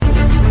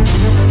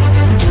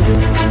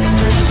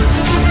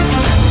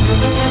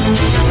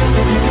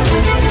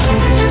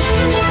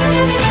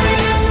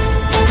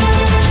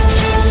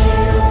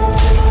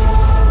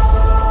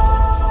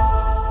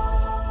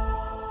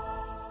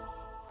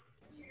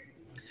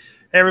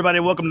Hey, everybody.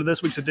 Welcome to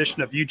this week's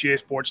edition of UGA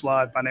Sports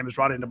Live. My name is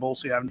Rodney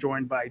Nabulsi. I'm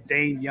joined by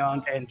Dane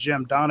Young and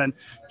Jim Donnan.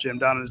 Jim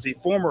Donnan is the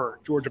former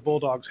Georgia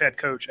Bulldogs head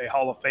coach, a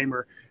Hall of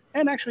Famer.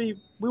 And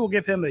actually, we will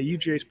give him a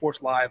UGA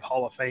Sports Live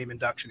Hall of Fame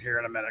induction here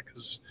in a minute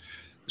because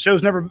the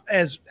show's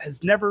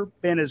has never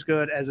been as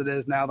good as it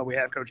is now that we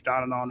have Coach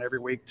Donnan on every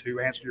week to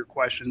answer your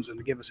questions and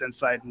to give us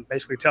insight and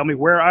basically tell me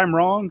where I'm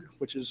wrong,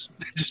 which is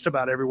just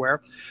about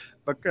everywhere.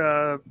 But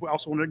we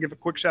also want to give a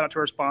quick shout out to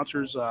our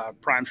sponsors,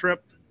 Prime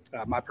Shrimp,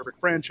 My Perfect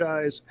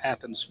Franchise,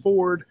 Athens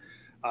Ford,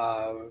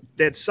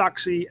 Dead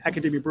Soxy,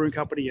 Academia Brewing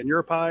Company, and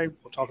Europi.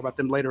 We'll talk about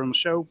them later on the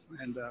show,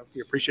 and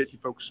we appreciate you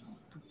folks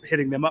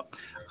hitting them up.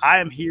 I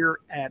am here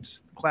at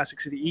Classic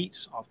City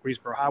Eats off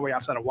Greensboro Highway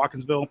outside of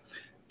Watkinsville,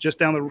 just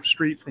down the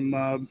street from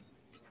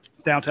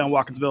downtown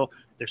Watkinsville.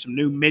 There's some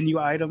new menu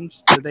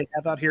items that they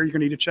have out here you're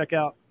going to need to check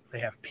out. They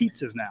have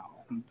pizzas now.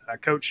 And,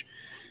 Coach,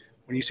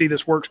 when you see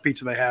this Works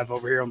pizza they have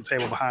over here on the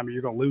table behind me,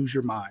 you're going to lose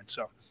your mind.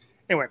 So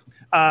anyway,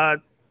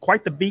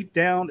 quite the beat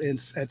down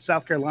at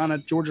South Carolina.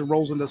 Georgia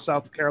rolls into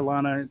South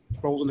Carolina,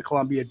 rolls into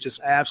Columbia, just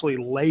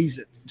absolutely lays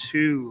it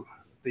to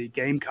the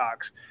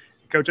Gamecocks.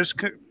 Coach,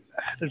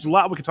 there's a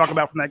lot we can talk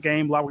about from that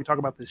game, a lot we can talk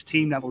about this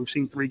team now that we've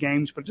seen 3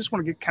 games, but just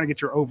want to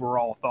get your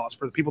overall thoughts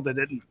for the people that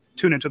didn't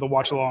tune into the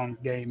watch-along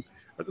game,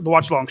 the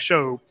watch-along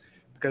show,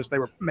 because they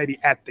were maybe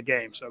at the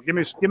game. So give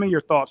me your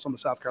thoughts on the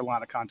South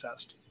Carolina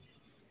contest.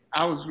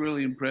 I was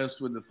really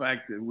impressed with the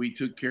fact that we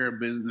took care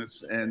of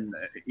business and,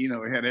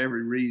 had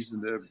every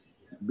reason to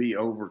be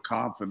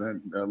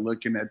overconfident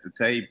looking at the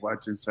tape,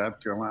 watching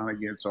South Carolina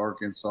against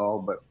Arkansas.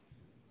 But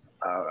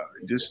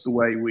just the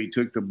way we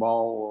took the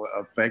ball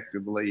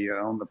effectively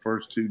on the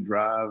first 2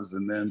 drives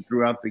and then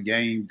throughout the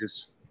game,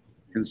 just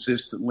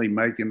consistently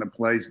making the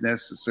plays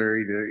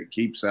necessary to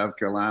keep South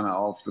Carolina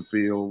off the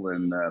field.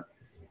 And,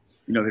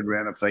 they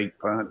ran a fake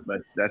punt,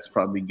 but that's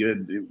probably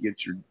good to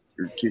get your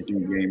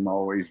kicking game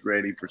always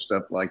ready for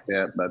stuff like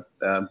that. But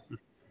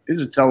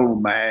it's a total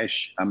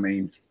mash. I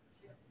mean,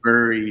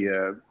 very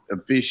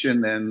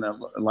efficient. And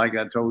like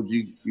I told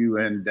you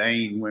and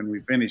Dane when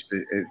we finished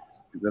it,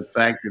 the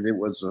fact that it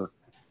was a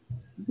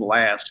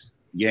last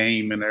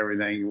game and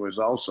everything was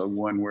also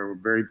one where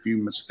very few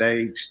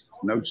mistakes,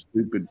 no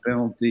stupid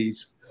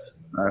penalties,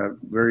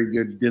 very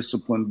good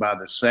discipline by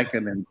the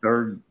second and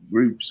third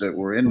groups that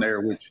were in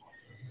there, which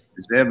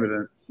is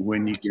evident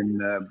when you can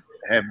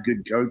have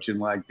good coaching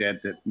like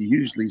that you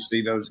usually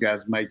see those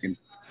guys making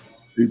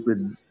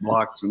stupid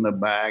blocks in the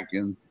back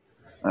and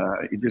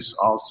just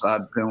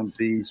offside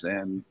penalties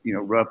and,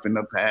 roughing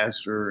the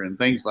passer and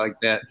things like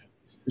that.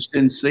 Just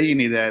didn't see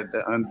any of that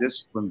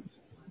undisciplined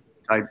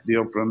type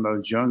deal from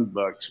those young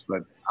bucks.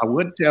 But I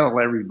would tell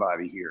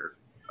everybody here,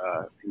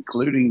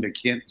 including the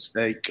Kent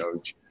State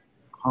coach,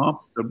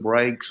 pump the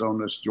brakes on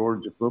this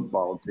Georgia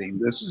football team.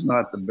 This is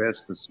not the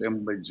best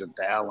assemblage of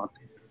talent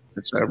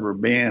that's ever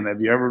been.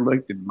 Have you ever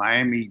looked at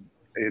Miami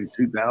in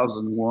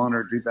 2001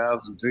 or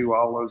 2002?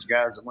 All those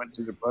guys that went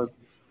to the post.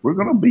 We're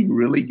going to be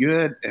really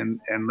good, and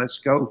let's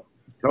go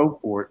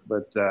for it.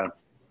 But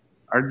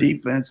our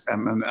defense,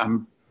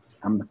 I'm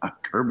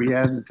not, Kirby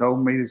hasn't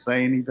told me to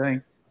say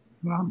anything.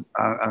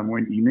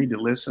 When you need to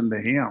listen to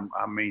him.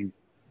 I mean,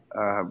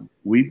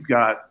 we've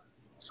got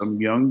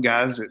some young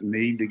guys that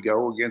need to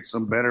go against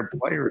some better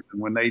players, and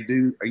when they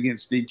do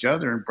against each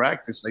other in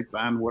practice, they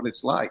find what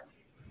it's like.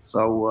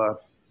 So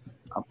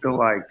I feel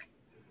like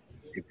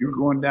if you're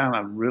going down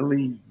a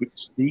really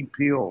steep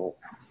hill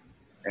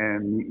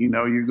and,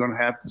 you're going to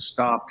have to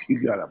stop, you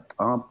got to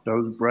pump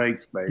those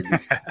brakes, baby.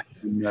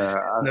 And,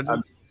 I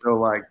feel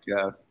like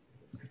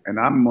and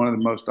I'm one of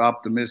the most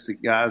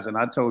optimistic guys, and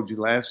I told you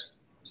last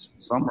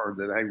summer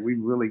that, hey, we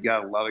really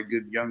got a lot of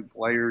good young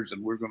players,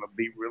 and we're going to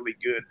be really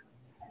good,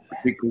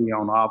 particularly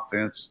on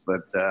offense.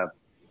 But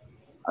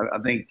I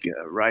think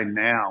right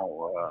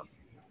now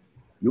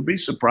you'll be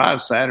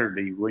surprised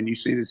Saturday when you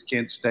see this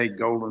Kent State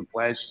Golden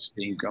Flashes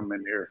team come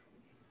in here.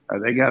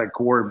 They got a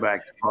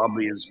quarterback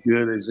probably as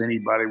good as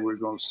anybody we're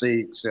going to see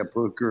except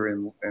Hooker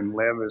and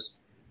Levis,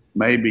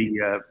 maybe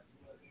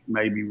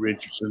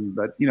Richardson.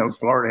 But,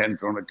 Florida hadn't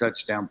thrown a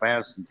touchdown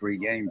pass in 3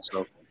 games,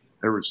 so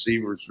their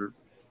receivers are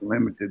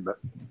limited. But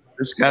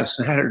this guy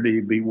Saturday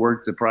would be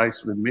worth the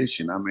price of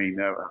admission. I mean,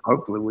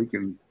 hopefully we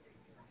can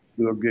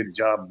do a good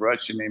job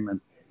brushing him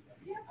and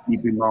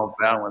keep him off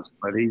balance.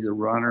 But he's a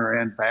runner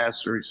and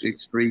passer,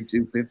 6'3",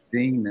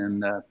 215,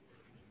 and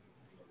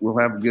we'll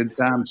have a good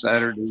time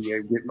Saturday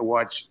getting to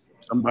watch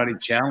somebody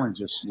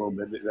challenge us a little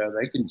bit.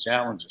 They can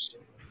challenge us.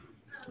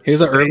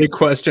 Here's an early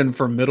question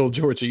from Middle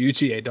Georgia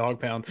UGA Dog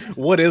Pound.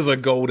 What is a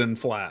golden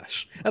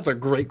flash? That's a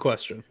great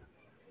question.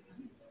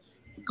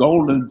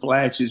 Golden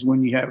flash is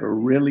when you have a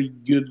really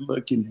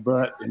good-looking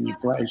butt and you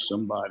flash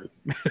somebody.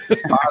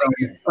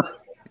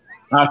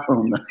 I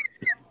don't know.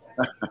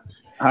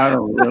 I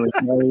don't really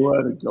know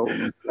what a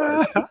golden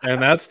flash is.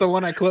 And that's the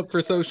one I clipped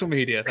for social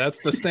media.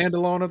 That's the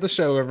standalone of the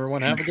show,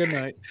 everyone. Have a good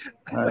night.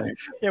 Right.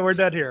 Yeah, we're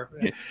dead here.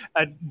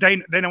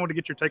 Dane, I want to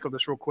get your take on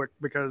this real quick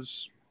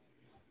because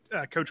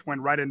Coach went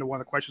right into one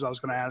of the questions I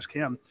was going to ask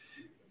him.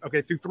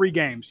 Okay, through 3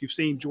 games, you've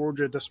seen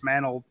Georgia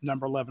dismantle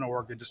number 11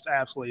 Oregon, just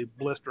absolutely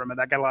blister them, and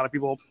that got a lot of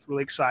people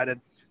really excited.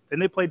 Then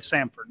they played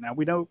Samford. Now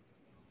we know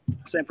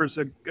Samford's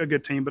a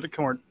good team, but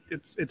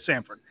it's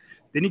Samford.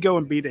 Then you go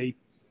and beat a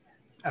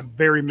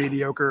very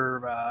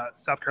mediocre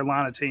South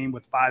Carolina team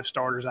with 5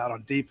 starters out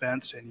on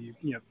defense, and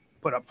you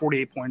put up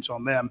 48 points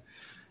on them.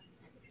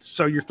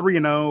 So you're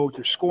 3-0.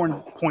 You're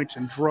scoring points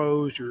in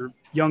droves. Your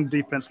young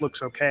defense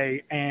looks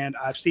okay, and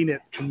I've seen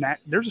it.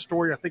 There's a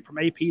story I think from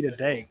AP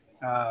today.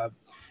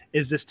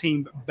 Is this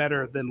team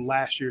better than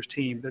last year's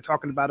team? They're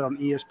talking about it on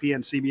ESPN,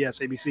 CBS,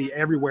 ABC,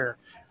 everywhere.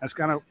 That's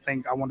kind of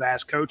thing I wanted to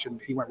ask Coach,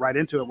 and he went right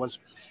into it.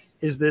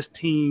 Is this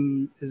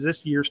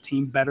year's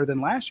team better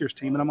than last year's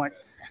team? And I'm like,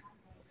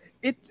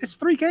 it's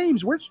 3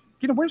 games. Where's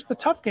the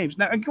tough games?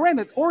 Now,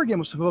 granted, Oregon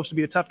was supposed to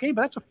be a tough game,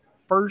 but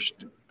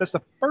that's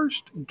the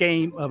first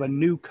game of a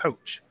new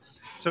coach.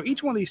 So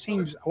each one of these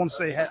teams, I want to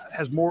say,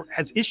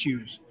 has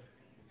issues,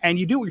 and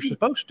you do what you're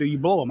supposed to. You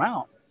blow them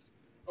out.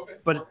 Okay.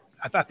 But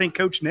I think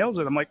Coach nails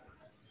it. I'm like,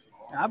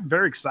 I'm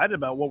very excited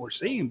about what we're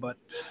seeing, but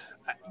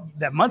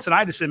that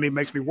Munson-itis in me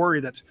makes me worry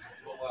that,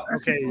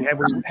 okay,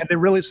 have they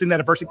really seen that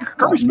adversity?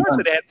 Kirby Smart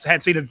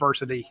had seen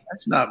adversity.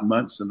 That's not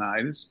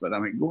Munson-itis, but I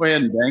mean, go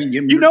ahead and Dane,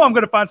 give me. I'm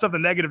going to find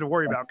something negative to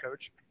worry about,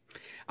 Coach.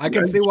 I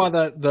can see why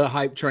the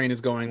hype train is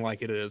going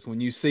like it is.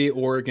 When you see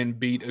Oregon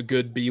beat a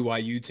good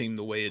BYU team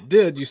the way it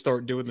did, you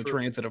start doing the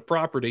transitive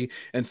property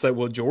and say,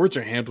 well,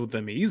 Georgia handled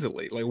them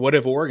easily. Like, what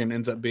if Oregon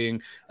ends up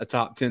being a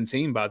top 10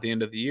 team by the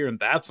end of the year? And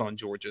that's on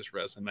Georgia's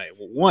resume.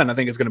 Well, one, I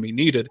think it's going to be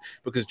needed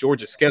because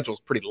Georgia's schedule is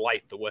pretty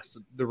light the rest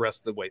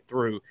of the way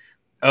through.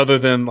 Other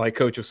than, like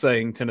Coach was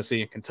saying,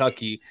 Tennessee and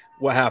Kentucky,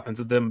 what happens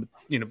to them,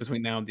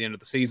 between now and the end of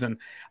the season?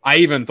 I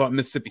even thought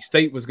Mississippi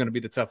State was going to be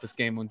the toughest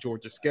game on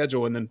Georgia's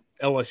schedule, and then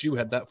LSU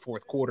had that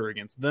fourth quarter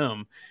against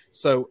them.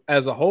 So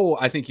as a whole,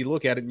 I think you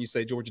look at it and you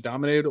say Georgia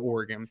dominated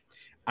Oregon.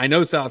 I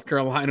know South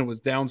Carolina was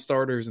down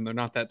starters, and they're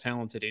not that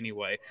talented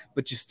anyway,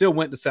 but you still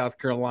went to South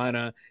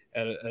Carolina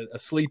at a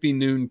sleepy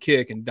noon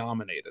kick and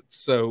dominated.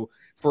 So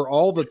for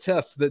all the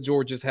tests that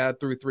Georgia's had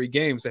through 3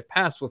 games, they've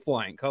passed with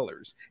flying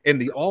colors, and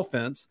the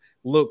offense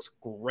looks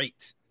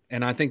great.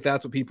 And I think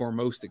that's what people are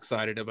most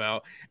excited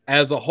about.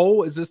 As a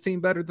whole, is this team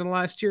better than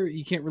last year?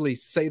 You can't really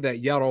say that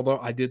yet, although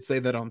I did say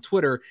that on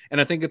Twitter. And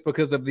I think it's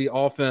because of the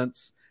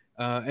offense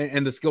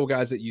and the skill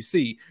guys that you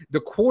see. The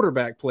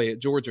quarterback play at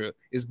Georgia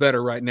is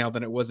better right now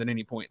than it was at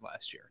any point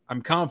last year.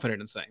 I'm confident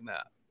in saying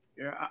that.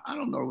 Yeah, I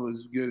don't know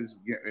as good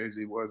as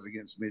he was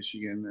against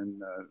Michigan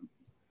in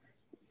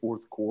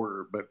fourth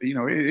quarter. But,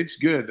 it's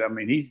good. I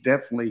mean, he's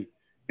definitely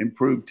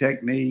improved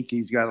technique.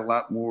 He's got a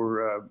lot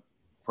more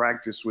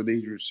practice with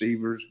these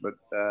receivers, but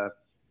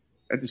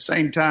at the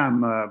same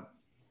time, I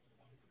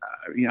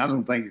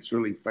don't think it's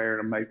really fair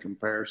to make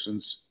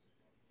comparisons.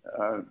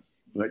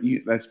 But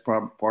that's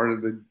probably part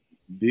of the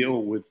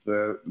deal with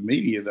the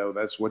media, though.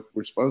 That's what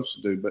we're supposed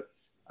to do. But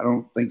I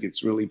don't think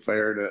it's really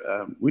fair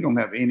to. We don't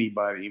have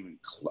anybody even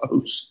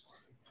close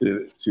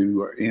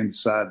to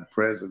inside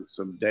presence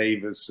of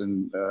Davis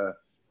and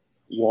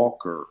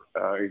Walker,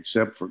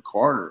 except for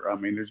Carter. I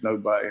mean, there's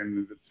nobody,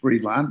 and the 3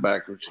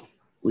 linebackers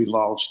we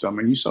lost. I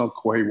mean, you saw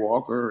Quay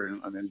Walker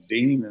and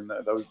Dean and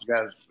those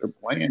guys are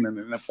playing in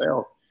the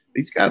NFL.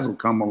 These guys will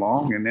come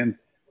along. And then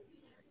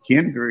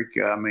Kendrick,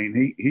 I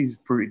mean, he's a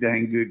pretty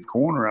dang good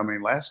corner. I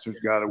mean, Laster's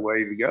got a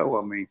way to go.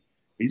 I mean,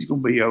 he's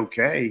going to be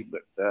okay.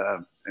 But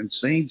and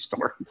Seen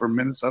starting for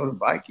Minnesota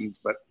Vikings.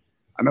 But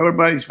I know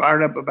everybody's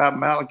fired up about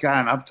Malachi,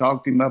 and I've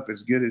talked him up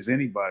as good as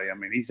anybody. I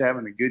mean, he's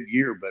having a good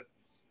year, but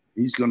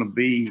he's going to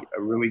be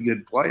a really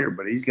good player.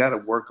 But he's got to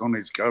work on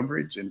his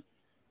coverage, and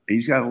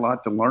he's got a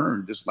lot to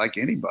learn, just like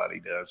anybody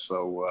does.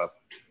 So,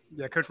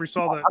 yeah, Coach, we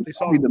saw I'm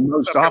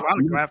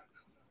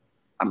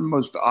the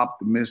most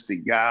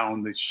optimistic guy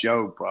on this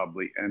show,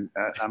 probably,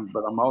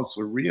 but I'm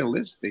also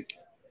realistic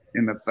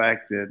in the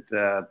fact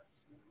that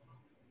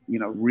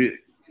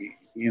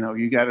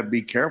you got to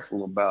be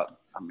careful about.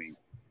 I mean,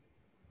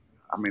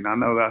 I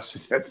know I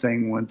said that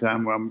thing one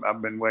time where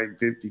I've been waiting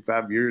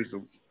 55 years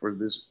for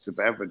this to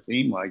have a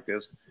team like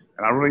this.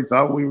 And I really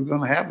thought we were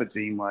going to have a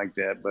team like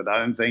that, but I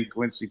didn't think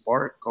Quincy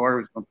Carter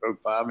was going to throw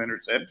 5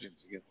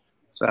 interceptions against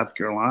South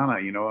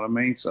Carolina. You know what I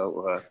mean?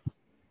 So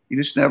you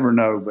just never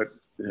know. But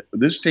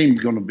this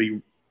team's going to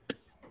be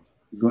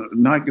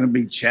not going to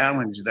be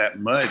challenged that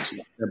much.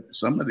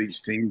 Some of these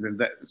teams,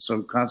 and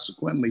so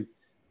consequently,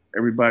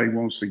 everybody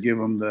wants to give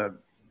them the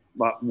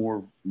lot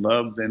more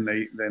love than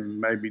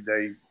maybe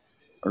they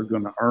are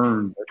going to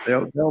earn.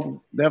 But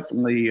they'll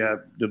definitely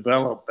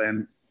develop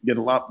and get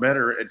a lot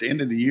better at the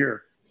end of the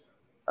year.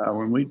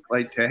 When we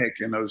play Tech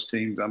and those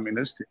teams, I mean,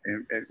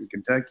 in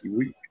Kentucky,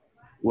 the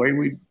way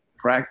we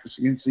practice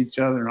against each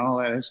other and all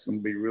that, it's going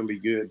to be really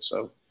good.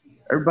 So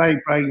everybody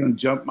probably going to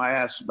jump my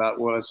ass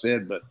about what I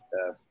said, but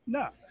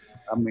no.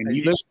 I mean,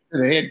 you listen to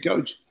the head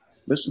coach,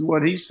 listen to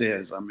what he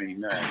says. I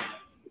mean,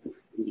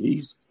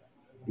 he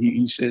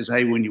says,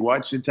 hey, when you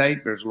watch the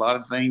tape, there's a lot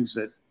of things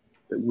that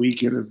we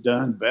could have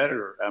done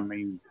better. I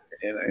mean,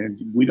 and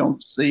we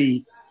don't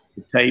see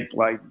the tape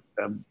like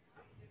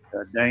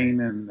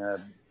Dane and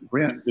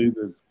Brent do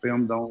the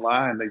film don't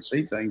lie, and they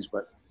see things,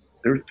 but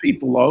there's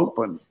people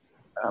open.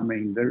 I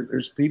mean,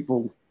 there's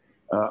people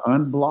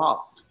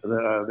unblocked.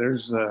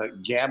 There's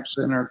gaps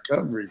in our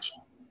coverage,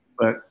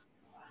 but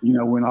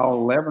when all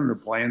 11 are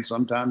playing,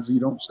 sometimes you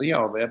don't see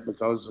all that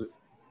because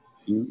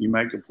you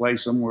make a play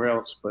somewhere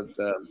else. But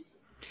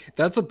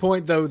that's a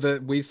point, though,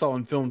 that we saw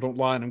in Film Don't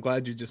Lie, and I'm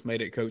glad you just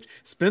made it, Coach.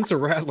 Spencer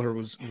Rattler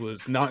was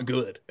not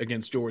good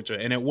against Georgia,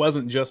 and it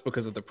wasn't just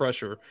because of the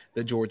pressure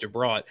that Georgia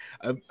brought.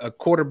 A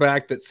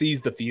quarterback that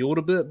sees the field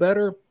a bit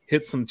better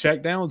hits some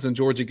checkdowns, and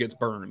Georgia gets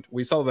burned.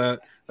 We saw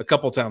that a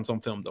couple times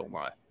on Film Don't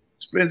Lie.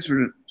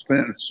 Spencer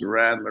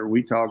Rattler,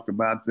 we talked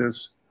about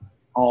this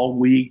all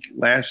week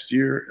last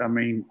year. I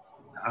mean,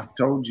 I've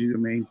told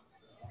you,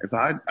 if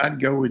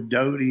I'd go with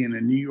Doty in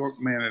a New York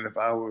Minute if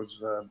I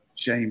was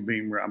Shane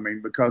Beamer. I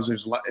mean, because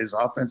his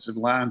offensive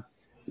line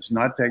is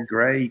not that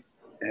great,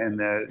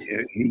 and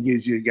he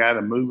gives you a guy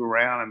to move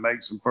around and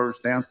make some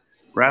first down.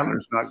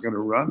 Rattler's not going to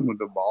run with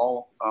the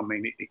ball. I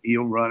mean,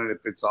 he'll run it if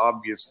it's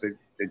obvious that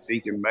he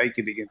can make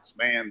it against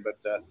man. But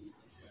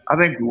I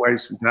think we're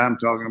wasting time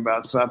talking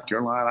about South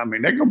Carolina. I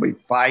mean, they're going to be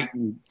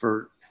fighting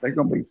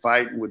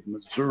with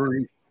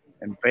Missouri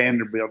and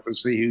Vanderbilt to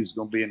see who's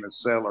going to be in the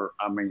cellar.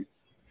 I mean,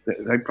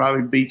 they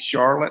probably beat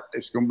Charlotte.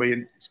 It's going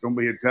to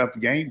be a tough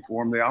game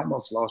for them. They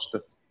almost lost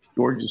to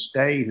Georgia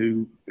State,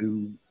 who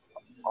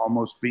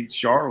almost beat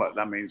Charlotte.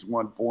 I mean, it's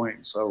 1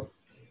 point. So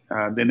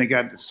then they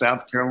got the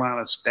South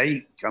Carolina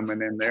State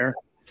coming in there,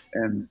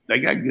 and they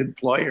got good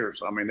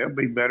players. I mean, they'll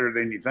be better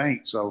than you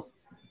think. So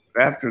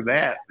after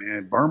that,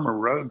 man, Burma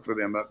Road for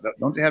them.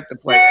 Don't they have to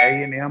play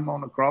A&M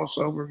on a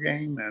crossover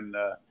game? And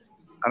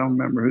I don't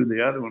remember who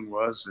the other one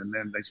was. And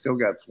then they still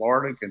got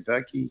Florida,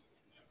 Kentucky.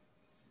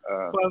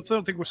 Well, I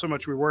don't think we're so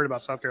much worried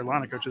about South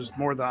Carolina, Coach. It's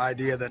more the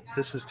idea that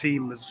this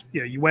team is,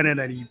 you went in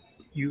and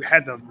you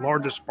had the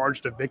largest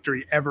margin of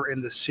victory ever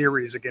in the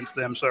series against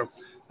them. So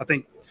I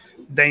think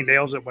Dane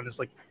nails it when it's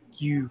like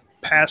you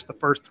passed the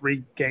first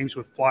 3 games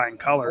with flying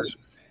colors.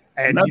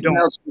 And nothing you don't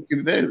else we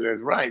can do.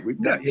 That's right.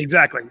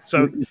 Exactly.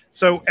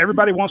 So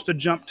everybody wants to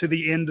jump to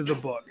the end of the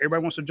book.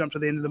 Everybody wants to jump to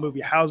the end of the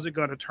movie. How's it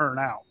going to turn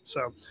out?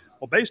 So,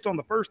 well, based on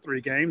the first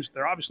 3 games,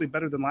 they're obviously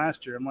better than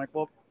last year. I'm like,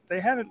 well, they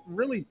haven't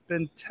really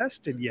been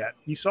tested yet.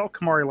 You saw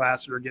Kamari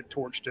Lassiter get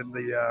torched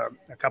in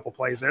a couple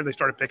plays there. They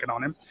started picking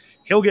on him.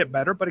 He'll get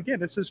better, but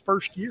again, it's his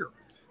first year.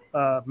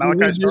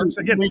 Malachi Starks,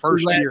 again,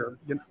 first year.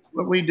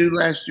 What we do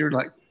last year,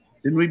 like,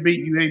 didn't we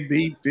beat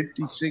UAB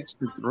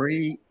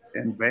 56-3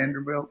 and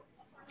Vanderbilt?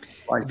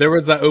 There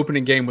was that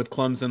opening game with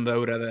Clemson,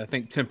 though, that I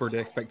think tempered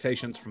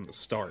expectations from the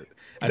start.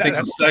 I think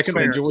the second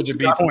one, Georgia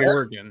beats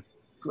Oregon.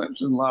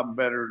 Clemson a lot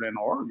better than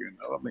Oregon,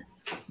 though.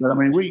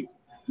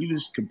 You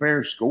just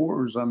compare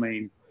scores. I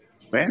mean,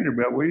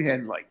 Vanderbilt, we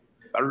had like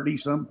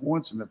 30-some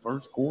points in the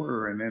first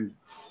quarter, and then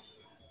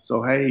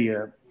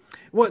I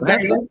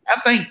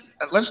think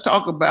let's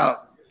talk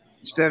about,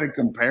 instead of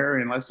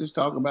comparing, let's just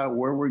talk about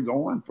where we're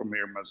going from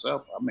here.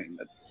 Myself, I mean,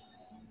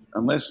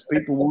 unless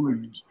people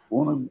want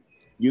to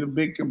get a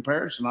big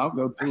comparison, I'll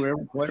go through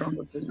every player on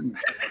the team.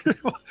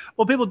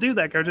 Well, people do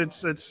that, Coach.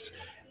 It's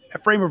a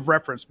frame of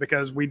reference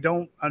because we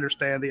don't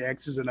understand the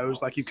X's and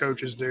O's like you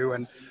coaches do.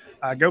 And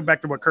go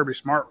back to what Kirby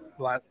Smart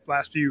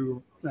last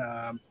few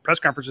press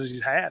conferences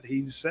he's had.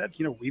 He said,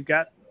 we've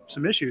got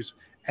some issues.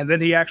 And then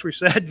he actually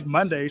said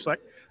Monday, he's like,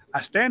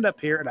 I stand up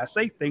here and I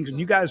say things and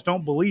you guys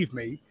don't believe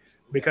me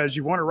because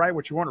you want to write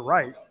what you want to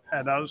write.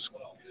 And I was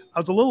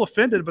a little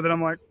offended, but then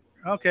I'm like,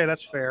 okay,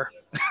 that's fair.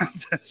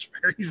 That's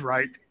fair. He's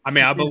right. I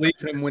mean, I believe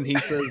him when he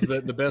says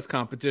that the best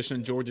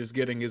competition Georgia's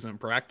getting is in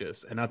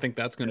practice. And I think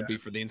that's going to be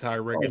for the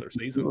entire regular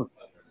season.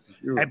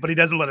 Sure. But he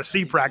doesn't let us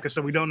see practice,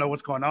 so we don't know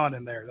what's going on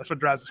in there. That's what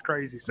drives us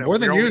crazy. So more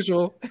than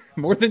usual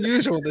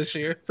this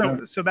year.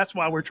 So that's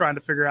why we're trying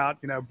to figure out,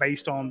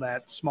 based on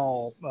that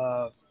small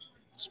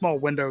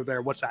window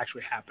there, what's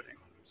actually happening.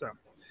 So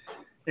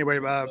anyway,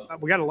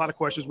 we got a lot of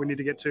questions we need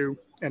to get to.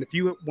 And if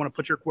you want to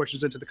put your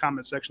questions into the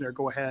comment section there,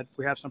 go ahead.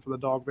 We have some for the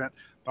dog vent.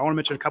 But I want to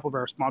mention a couple of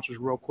our sponsors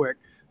real quick.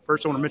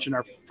 First, I want to mention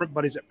our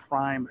buddies at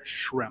Prime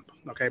Shrimp.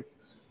 Okay.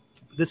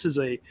 This is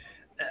a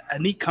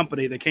neat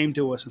company that came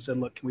to us and said,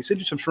 look, can we send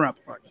you some shrimp?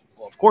 All right.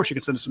 Well, of course you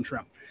can send us some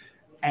shrimp.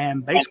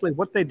 And basically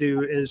what they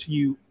do is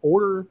you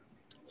order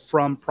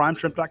from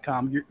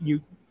primeshrimp.com.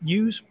 You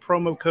use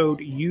promo code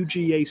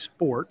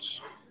UGASports,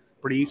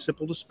 pretty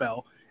simple to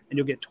spell, and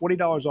you'll get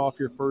 $20 off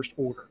your first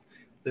order.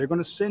 They're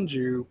going to send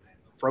you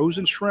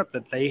frozen shrimp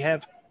that they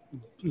have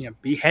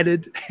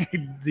beheaded,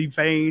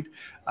 deveined.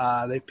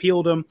 They've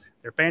peeled them.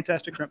 They're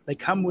fantastic shrimp. They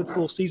come with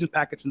little seasoned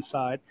packets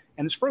inside,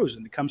 and it's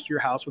frozen. It comes to your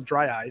house with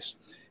dry ice.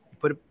 You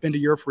put it into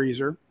your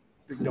freezer.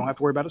 You don't have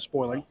to worry about it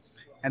spoiling.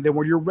 And then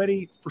when you're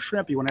ready for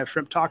shrimp, you want to have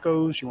shrimp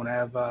tacos. You want to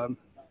have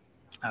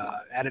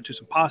add it to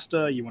some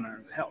pasta. You want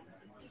to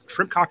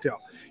shrimp cocktail.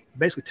 You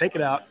basically take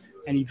it out,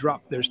 and you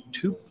drop. There's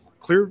 2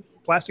 clear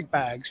plastic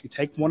bags. You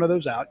take one of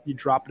those out. You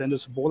drop it into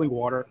some boiling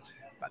water.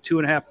 About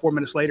 2.5-4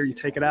 minutes later, you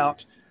take it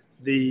out.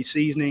 The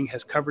seasoning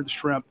has covered the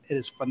shrimp. It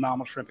is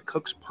phenomenal shrimp. It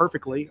cooks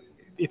perfectly.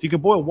 If you can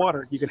boil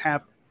water, you can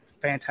have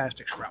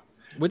fantastic shrimp.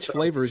 Which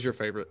flavor is your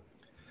favorite?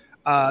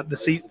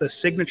 The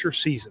signature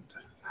seasoned.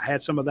 I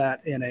had some of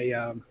that in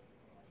a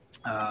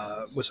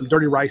with some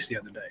dirty rice the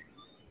other day.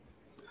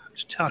 I'm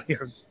just telling you,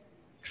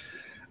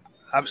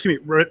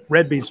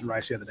 red beans and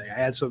rice the other day. I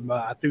had some.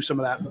 I threw some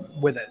of that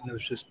with it, and it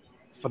was just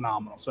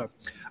phenomenal. So,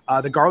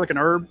 the garlic and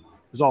herb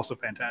is also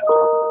fantastic.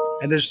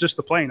 And there's just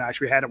the plain. I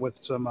actually had it with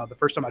some. The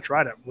first time I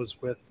tried it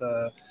was with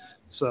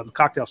some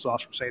cocktail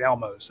sauce from St.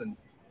 Elmo's, and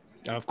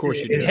of course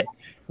you did.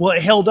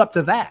 It held up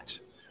to that.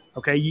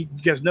 Okay, you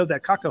guys know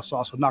that cocktail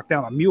sauce would knock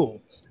down a mule,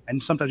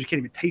 and sometimes you can't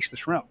even taste the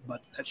shrimp,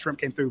 but that shrimp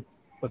came through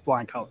with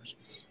flying colors.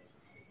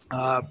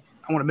 I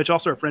want to mention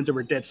also our friends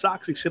over at Dead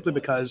Soxy, simply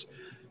because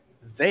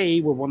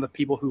they were one of the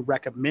people who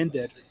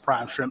recommended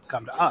prime shrimp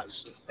come to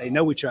us. They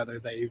know each other.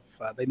 They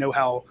know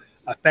how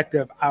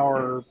effective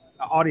our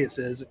audience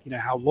is,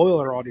 how loyal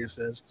our audience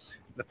is.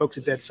 The folks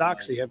at Dead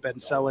Soxy have been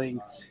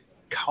selling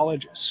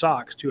college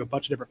socks to a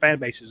bunch of different fan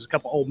bases. A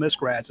couple Ole Miss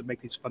grads that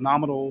make these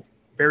phenomenal,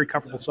 very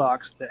comfortable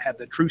socks that have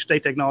the true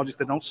state technologies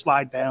that don't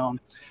slide down.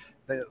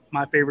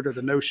 My favorite are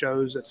the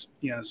no-shows. That's,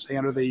 stay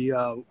under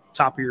the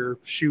top of your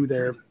shoe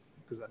there,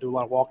 because I do a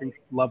lot of walking.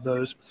 Love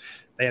those.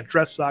 They have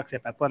dress socks. They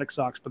have athletic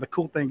socks. But the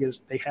cool thing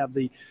is they have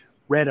the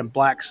red and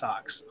black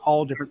socks,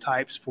 all different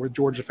types for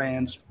Georgia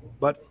fans.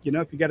 But,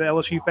 if you got an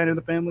LSU fan in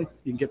the family,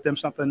 you can get them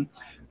something.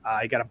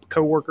 You got a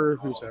coworker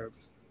who's a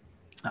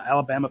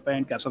Alabama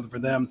fan, got something for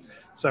them.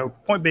 So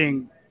point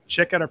being,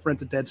 check out our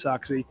friends at Dead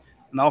Soxy.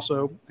 And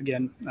also,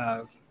 again,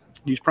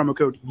 use promo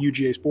code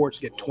UGASports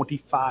to get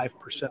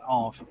 25%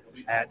 off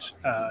at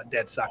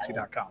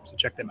deadsoxy.com. So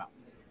check them out.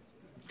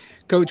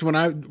 Coach, when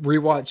I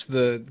rewatched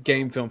the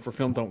game film for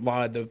Film Don't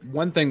Lie, the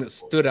one thing that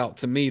stood out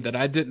to me that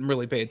I didn't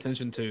really pay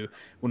attention to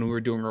when we were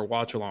doing our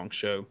watch-along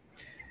show,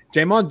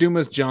 Jamon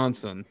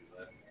Dumas-Johnson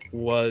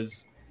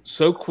was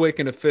so quick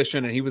and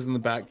efficient, and he was in the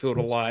backfield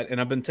a lot.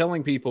 And I've been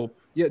telling people,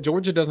 yeah,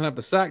 Georgia doesn't have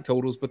the sack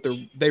totals, but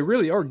they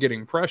really are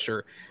getting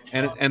pressure.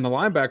 And the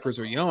linebackers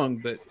are young,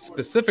 but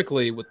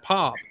specifically with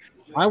Pop,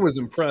 I was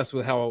impressed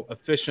with how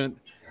efficient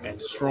and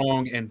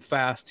strong and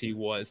fast he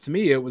was. To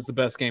me, it was the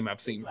best game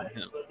I've seen from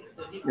him.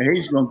 Yeah,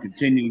 he's going to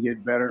continue to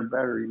get better and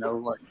better.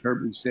 Like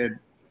Kirby said,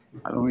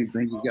 I don't even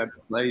think he got to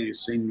play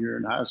his senior year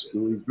in high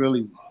school. He's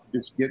really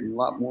just getting a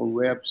lot more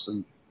reps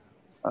and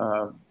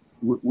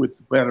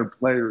with better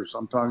players.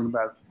 I'm talking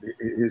about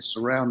his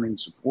surrounding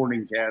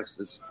supporting cast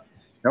is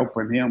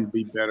helping him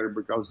be better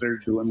because they're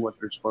doing what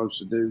they're supposed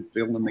to do,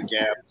 filling the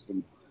gaps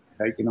and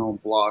taking on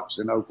blocks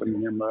and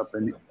opening him up.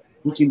 And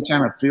he can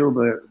kind of feel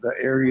the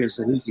areas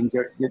that he can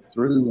get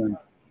through, and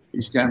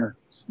he's kind of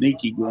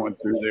sneaky going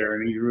through there,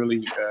 and he's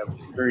really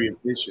very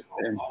efficient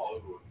and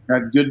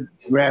got good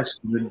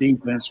grasp of the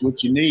defense,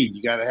 which you need.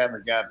 You got to have a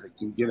guy that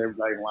can get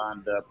everybody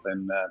lined up,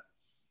 and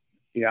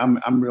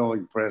I'm really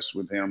impressed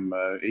with him.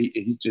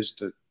 He's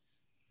just a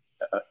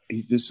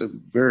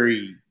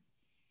very,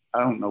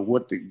 I don't know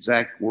what the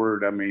exact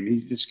word. I mean,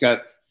 he's just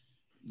got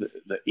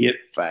the it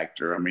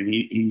factor. I mean,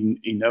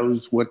 he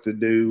knows what to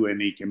do, and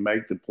he can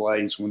make the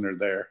plays when they're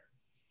there.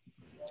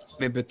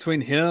 I mean, between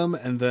him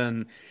and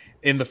then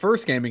in the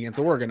first game against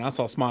Oregon, I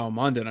saw Smile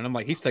Munden, and I'm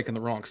like, he's taking the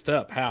wrong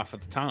step half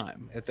of the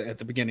time at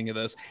the beginning of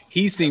this.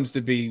 He seems to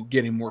be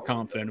getting more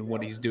confident in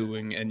what he's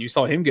doing, and you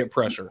saw him get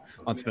pressure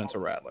on Spencer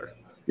Rattler.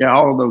 Yeah,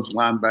 all of those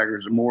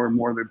linebackers, the more and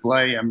more they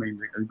play. I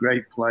mean, a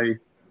great play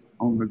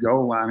on the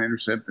goal line,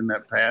 intercepting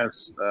that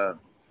pass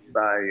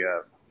by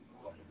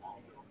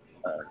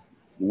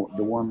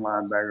the one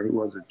linebacker. Who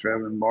was it?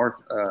 Tresman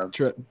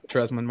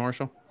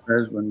Marshall.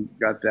 Tresman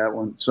got that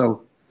one.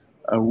 So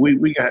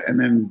we got, and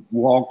then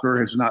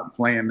Walker is not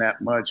playing that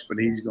much, but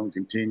he's going to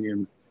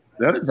continue.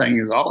 The other thing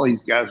is all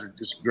these guys are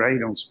just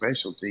great on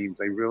special teams.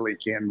 They really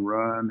can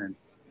run and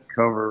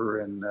cover,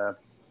 and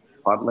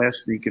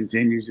Podlesny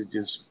continues to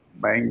just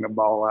bang the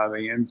ball out of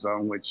the end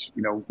zone, which,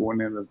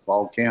 going into the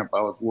fall camp,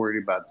 I was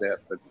worried about that.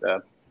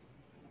 But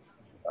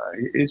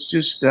it's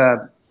just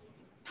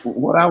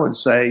what I would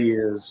say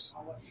is,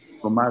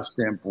 from my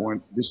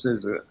standpoint, just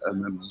as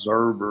an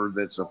observer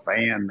that's a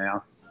fan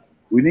now,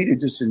 we need to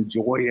just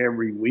enjoy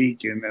every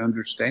week and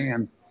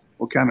understand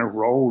what kind of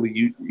role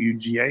the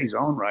UGA is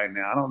on right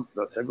now.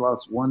 They've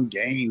lost one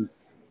game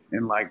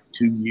in like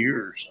 2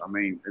 years. I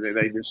mean,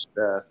 they just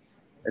at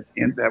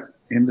the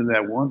end of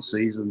that one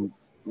season,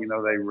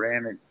 they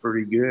ran it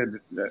pretty good.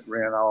 That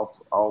ran off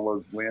all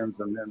those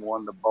wins and then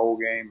won the bowl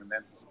game. And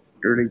then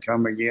here they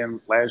come again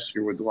last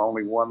year with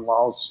only one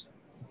loss.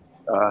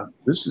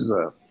 This is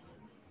a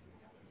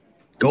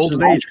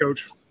golden age,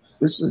 Coach.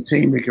 This is a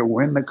team that can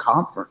win the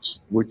conference,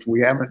 which we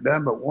haven't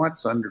done but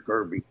once under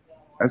Kirby.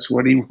 That's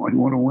what he want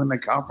to win the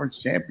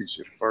conference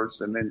championship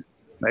first, and then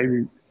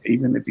maybe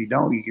even if you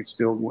don't, you can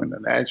still win the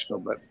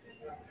national. But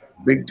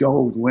big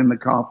goal to win the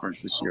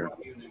conference this year.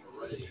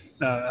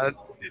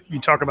 You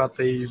talk about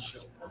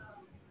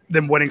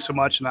them winning so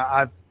much, and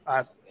I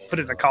put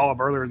it in a column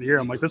earlier in the year.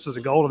 I'm like, this is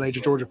a golden age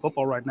of Georgia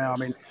football right now. I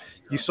mean,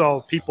 you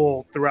saw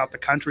people throughout the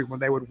country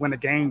when they would win a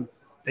game,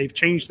 they've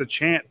changed the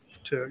chant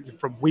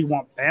from "We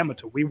want Bama"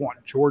 to "We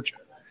want Georgia."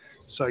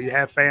 So you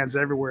have fans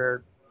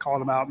everywhere calling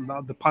them out,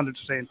 and the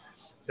pundits are saying,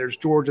 there's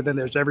Georgia, then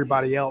there's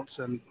everybody else.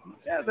 And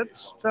yeah, that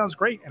sounds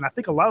great. And I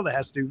think a lot of that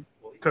has to do,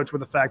 Coach,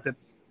 with the fact that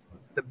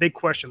the big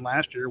question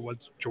last year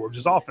was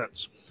Georgia's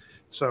offense.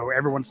 So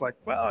everyone's like,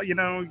 well,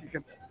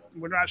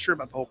 we're not sure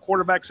about the whole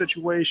quarterback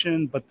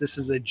situation, but this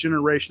is a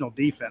generational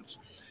defense.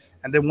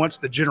 And then once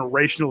the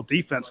generational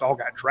defense all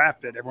got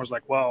drafted, everyone's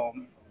like, well,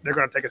 they're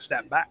going to take a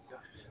step back.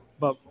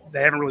 But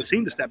they haven't really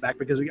seen the step back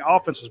because the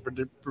offense has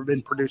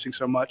been producing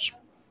so much.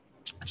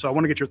 So I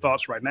want to get your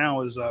thoughts right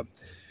now is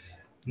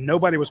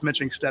nobody was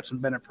mentioning Stetson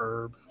Bennett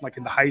for like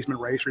in the Heisman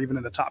race or even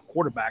in the top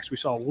quarterbacks. We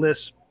saw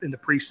lists in the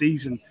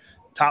preseason,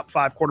 top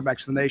 5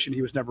 quarterbacks in the nation.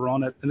 He was never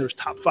on it. And there's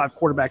top 5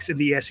 quarterbacks in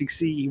the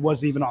SEC. He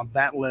wasn't even on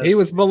that list. He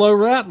was below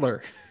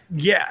Rattler.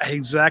 Yeah,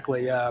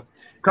 exactly.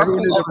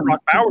 Everyone knew that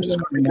Brock Bowers was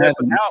going to be good,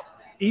 but now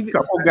a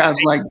couple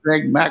guys like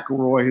Greg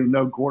McElroy who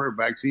know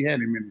quarterbacks, he had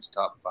him in his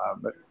top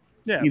 5. But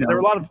yeah, but there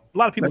were a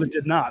lot of people that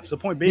did not. So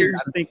the point being,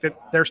 I think that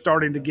they're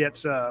starting to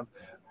get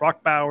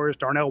Brock Bowers,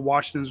 Darnell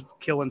Washington's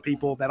killing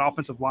people. That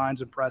offensive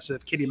line's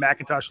impressive. Kenny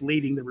McIntosh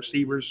leading the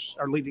receivers,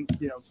 or leading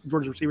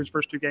Georgia's receivers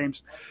first 2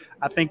 games.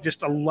 I think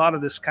just a lot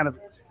of this kind of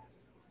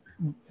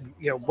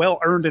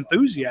well-earned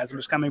enthusiasm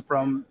is coming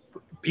from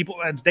people.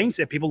 As Dane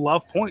said, people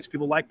love points.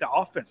 People like the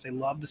offense. They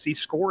love to see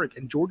scoring,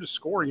 and Georgia's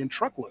scoring in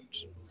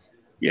truckloads.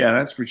 Yeah,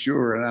 that's for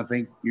sure. And I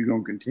think you're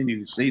going to continue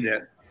to see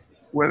that.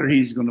 Whether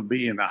he's going to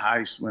be in the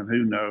Heisman,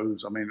 who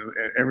knows? I mean,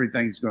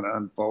 everything's going to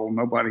unfold.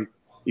 Nobody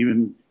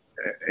even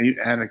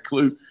had a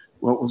clue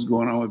what was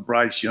going on with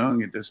Bryce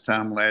Young at this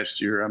time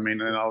last year. I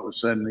mean, and all of a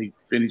sudden he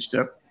finished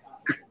up,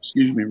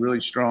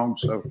 really strong.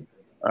 So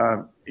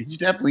he's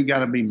definitely got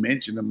to be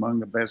mentioned among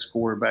the best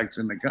quarterbacks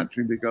in the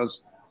country because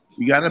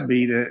you got to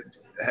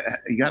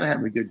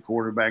have a good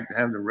quarterback to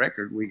have the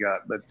record we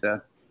got.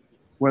 But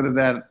whether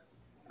that,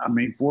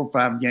 4 or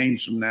 5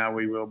 games from now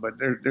we will, but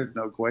there's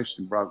no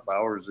question Brock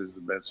Bowers is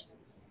the best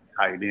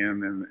tight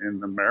end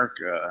in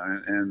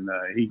America. And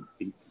he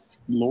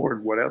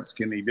Lord, what else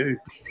can he do?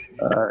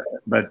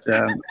 But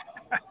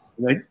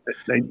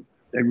they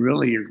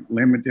really are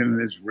limiting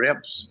his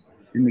reps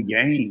in the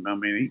game. I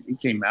mean, he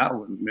came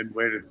out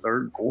midway to the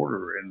 3rd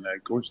quarter, and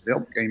of course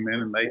Delp came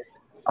in, and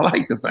I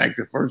like the fact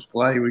the first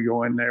play we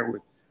go in there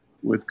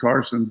with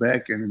Carson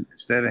Beck, and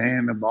instead of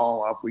handing the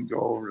ball off, we go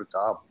over the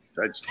top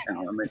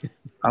touchdown. I mean,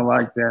 I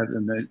like that,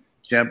 and that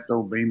chapped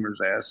old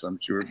Beamer's ass, I'm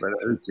sure, but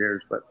who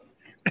cares? But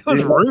it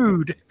was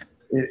rude.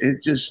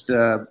 It just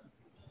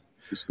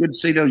it's good to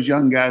see those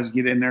young guys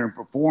get in there and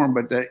perform,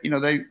 but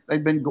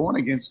they've been going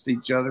against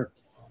each other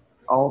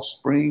all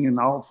spring and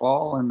all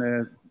fall,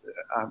 and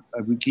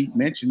we keep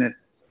mentioning it,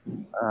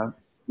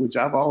 which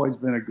I've always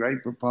been a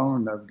great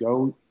proponent of.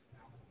 Go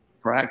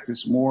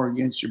practice more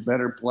against your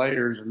better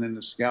players, and then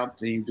the scout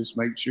team, just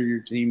make sure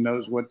your team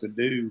knows what to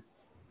do.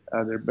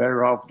 They're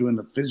better off doing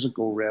the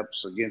physical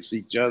reps against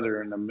each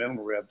other and the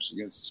mental reps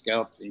against the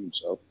scout team.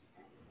 So,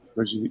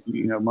 because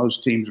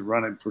most teams are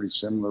running pretty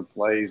similar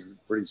plays and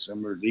pretty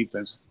similar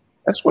defense.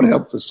 That's what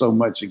helped us so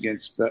much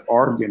against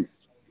Oregon.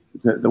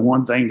 The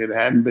one thing that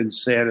hadn't been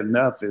said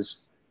enough is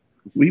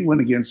we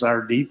went against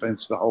our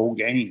defense the whole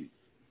game.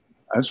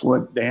 That's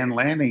what Dan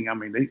Lanning. I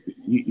mean,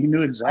 you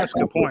knew exactly. That's a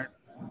good point.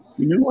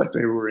 You knew what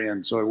they were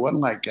in, so it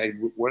wasn't like, hey,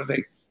 what are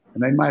they?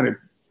 And they might have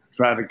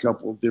tried a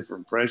couple of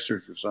different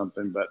pressures or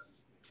something, but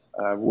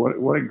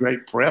what a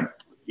great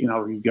prep.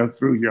 You go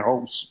through your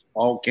whole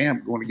fall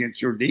camp going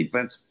against your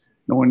defense,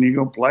 knowing you're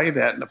going to play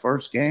that in the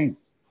first game.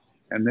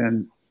 And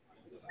then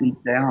deep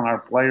down, our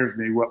players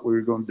knew what we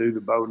were going to do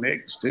to Bo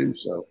Nix too.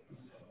 So,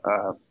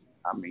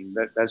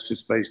 that's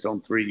just based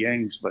on 3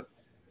 games.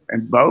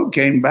 And Bo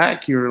came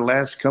back here the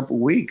last couple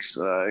of weeks,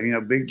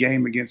 big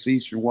game against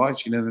Eastern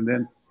Washington, and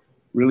then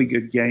really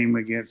good game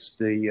against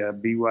the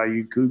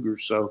BYU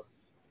Cougars. So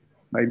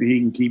maybe he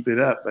can keep it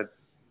up. But,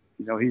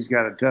 he's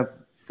got a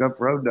tough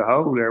road to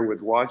hoe there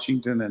with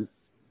Washington and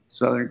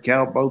Southern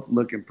Cal both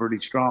looking pretty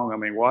strong. I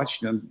mean,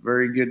 Washington,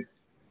 very good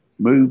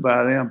move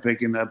by them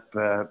picking up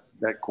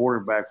that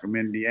quarterback from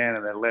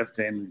Indiana, that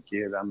left-handed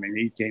kid. I mean,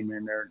 he came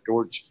in there and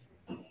torched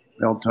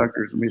Mel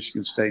Tucker's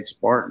Michigan State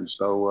Spartans.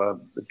 So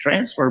the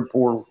transfer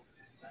portal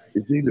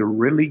is either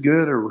really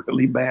good or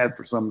really bad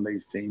for some of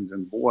these teams.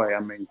 And, boy, I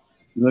mean,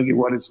 you look at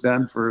what it's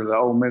done for the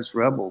Ole Miss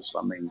Rebels.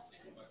 I mean,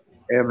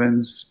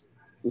 Evans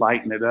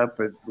lighting it up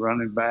at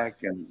running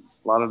back and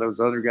a lot of those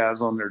other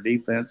guys on their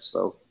defense.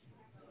 So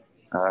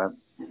I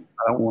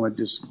don't want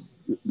to just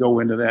go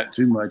into that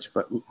too much,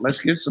 but let's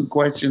get some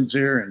questions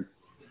here and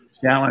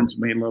challenge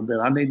me a little bit.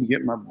 I need to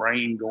get my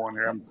brain going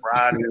here. I'm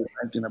fried here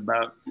thinking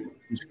about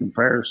these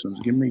comparisons.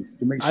 Give me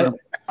something.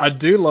 I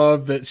do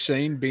love that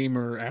Shane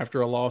Beamer,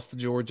 after a loss to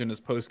Georgia in his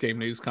post-game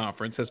news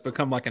conference, has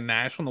become like a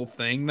national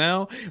thing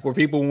now where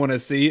people want to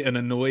see an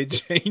annoyed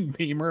Shane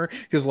Beamer.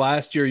 Because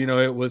last year,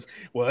 it was,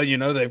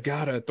 they've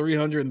got a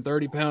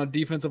 330-pound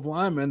defensive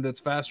lineman that's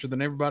faster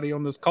than everybody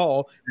on this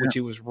call, which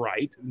he was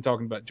right in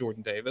talking about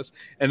Jordan Davis.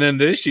 And then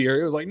this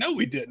year, it was like, no,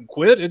 we didn't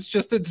quit. It's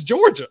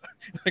Georgia.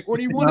 Like, what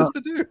do you want us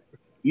to do?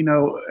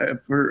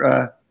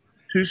 For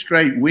 2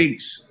 straight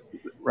weeks,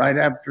 right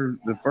after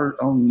the first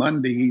on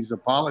Monday, he's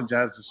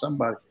apologized to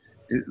somebody.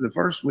 The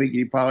first week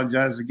he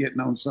apologized for getting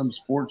on some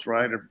sports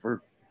writer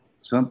for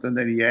something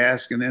that he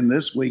asked, and then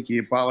this week he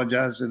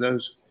apologized to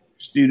those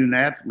student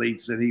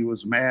athletes that he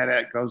was mad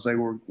at because they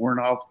weren't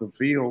off the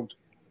field,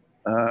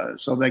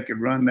 so they could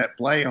run that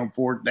play on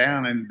fourth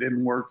down, and it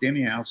didn't work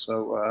anyhow.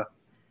 So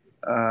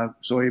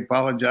he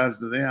apologized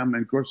to them,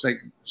 and of course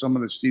some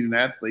of the student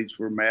athletes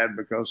were mad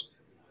because,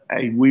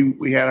 hey,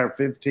 we had our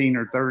 15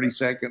 or 30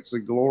 seconds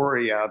of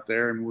glory out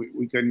there, and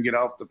we couldn't get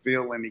off the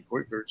field any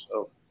quicker.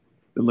 So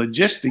the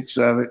logistics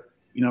of it,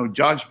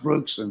 Josh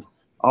Brooks and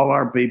all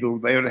our people,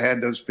 they would have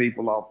had those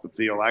people off the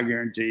field. I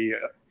guarantee you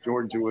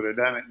Georgia would have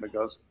done it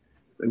because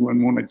they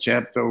wouldn't want to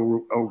chap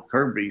old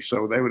Kirby,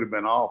 so they would have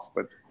been off.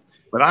 But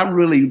I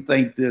really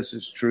think this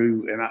is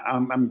true, and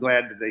I'm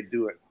glad that they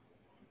do it.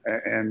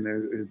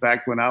 And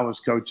back when I was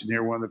coaching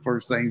here, one of the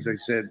first things they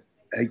said,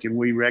 hey, can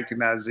we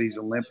recognize these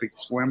Olympic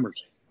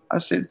swimmers? I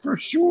said, for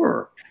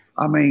sure.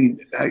 I mean,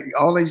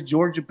 all these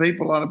Georgia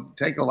people ought to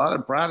take a lot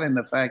of pride in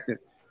the fact that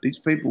these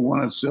people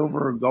won a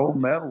silver or gold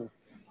medal,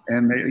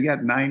 and they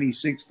got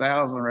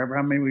 96,000 or ever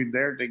how many we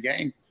there at the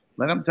game.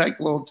 Let them take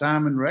a little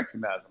time and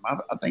recognize them.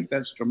 I think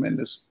that's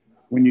tremendous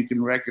when you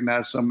can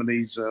recognize some of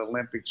these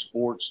Olympic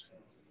sports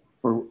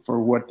for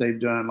what they've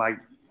done. Like,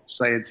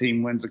 say a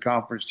team wins a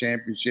conference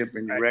championship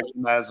and you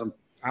recognize them.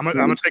 I'm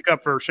gonna take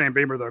up for Shane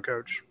Beamer though,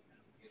 Coach.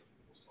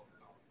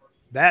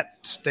 That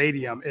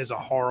stadium is a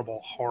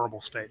horrible,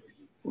 horrible stadium.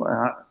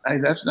 Well, hey,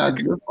 that's not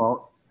your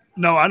fault.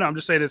 No, I know. I'm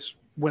just saying it's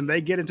when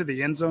they get into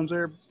the end zones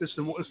there, it's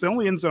the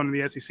only end zone in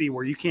the SEC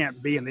where you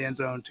can't be in the end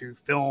zone to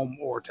film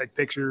or take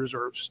pictures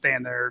or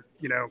stand there.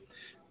 You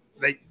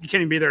can't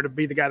even be there to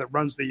be the guy that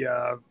runs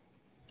the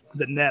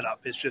net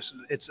up. It's just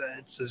it's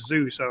a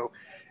zoo. So,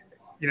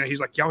 he's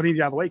like, y'all need to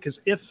get out of the way,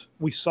 because if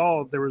we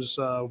saw there was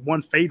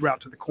one fade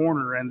route to the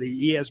corner and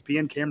the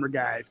ESPN camera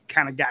guy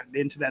kind of got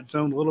into that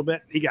zone a little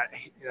bit, he got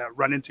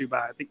run into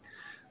by, I think,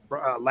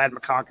 Lad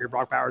McConkey or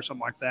Brock Bauer or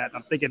something like that. And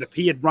I'm thinking if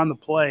he had run the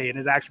play and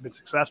it had actually been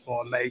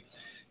successful, and they,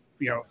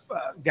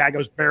 guy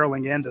goes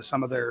barreling into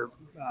some of their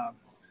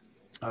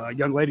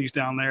young ladies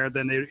down there,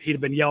 then he'd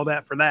have been yelled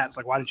at for that. It's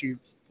like, weren't you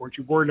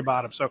worried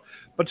about him? So,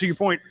 but to your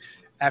point,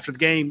 after the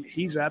game,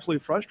 he's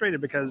absolutely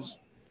frustrated because,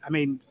 I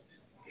mean,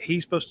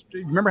 he's supposed to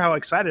remember how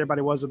excited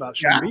everybody was about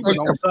Shane Beamer, and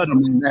all of a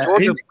sudden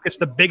Georgia gets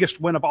the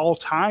biggest win of all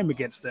time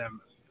against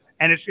them,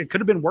 and it could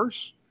have been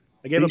worse.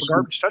 They gave up a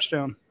garbage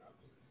touchdown.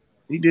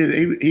 He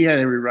did. He had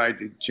every right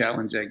to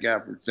challenge that guy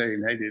for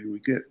saying, "Hey, did we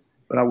get?"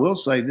 But I will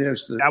say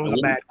this: that was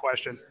a bad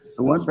question.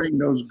 The one thing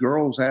those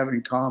girls have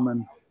in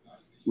common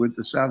with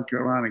the South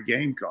Carolina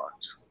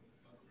Gamecocks,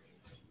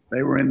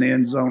 they were in the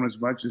end zone as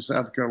much as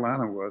South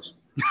Carolina was.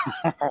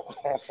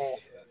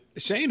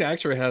 Shane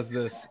actually has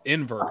this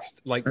inverse.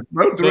 Like,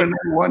 both were in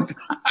there one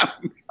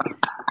time.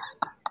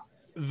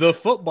 The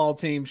football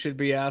team should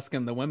be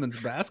asking the women's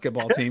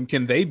basketball team,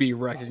 can they be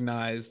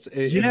recognized?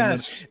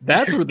 Yes.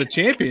 That's where the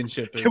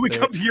championship is. Can we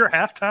come to your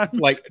halftime?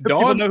 Like,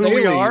 Dawn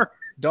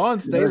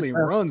Staley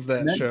runs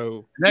that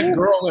show. That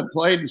girl that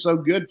played so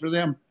good for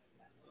them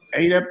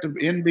ate up the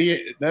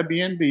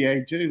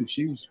WNBA too.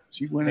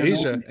 She went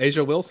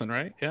Asia Wilson,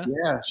 right? Yeah.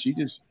 Yeah, she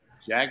just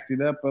jacked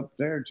it up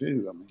there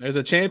too. I mean, there's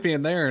a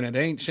champion there, and it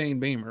ain't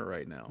Shane Beamer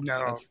right now.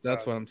 No,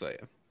 that's what I'm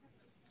saying.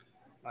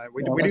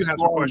 We do have some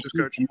questions,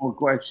 Coach. Some more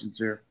questions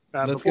here.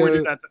 Before we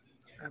do that,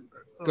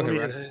 go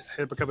ahead.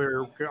 I want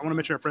to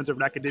mention our friends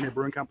over at Academia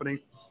Brewing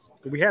Company.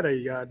 We had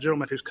a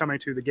gentleman who's coming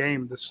to the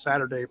game this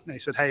Saturday, and he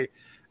said, hey,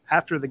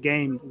 after the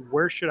game,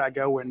 where should I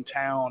go in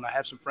town? I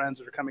have some friends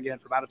that are coming in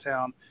from out of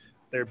town.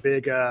 They're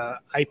big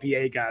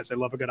IPA guys. They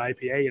love a good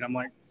IPA. And I'm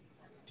like,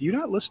 do you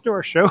not listen to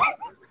our show?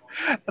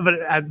 But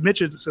I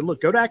mentioned, said,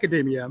 look, go to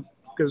Academia,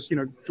 because,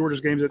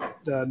 Georgia's game's at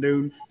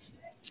noon.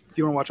 If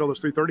you want to watch all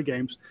those 3:30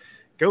 games,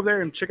 go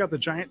there and check out the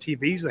giant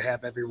TVs they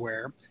have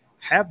everywhere.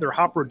 Have their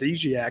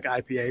Hoprophesiac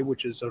IPA,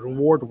 which is an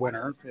award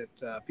winner.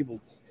 People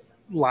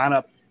line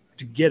up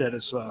to get it.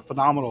 It's a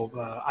phenomenal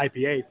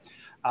IPA.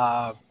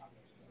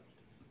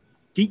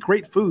 Eat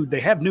great food.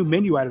 They have new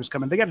menu items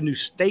coming. They got a new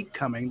steak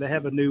coming. They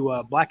have a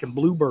new black and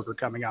blue burger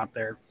coming out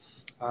there.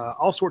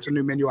 All sorts of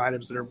new menu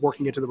items that are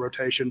working into the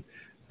rotation.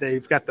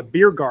 They've got the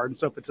beer garden.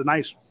 So if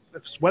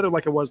it's weather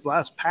like it was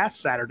past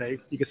Saturday,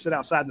 you can sit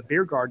outside in the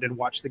beer garden and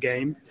watch the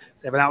game.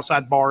 They have an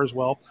outside bar as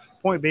well.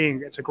 Point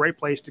being, it's a great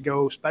place to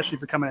go, especially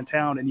if you're coming in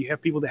town and you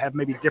have people that have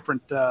maybe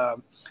different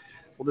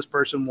this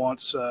person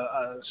wants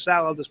a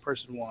salad, this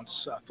person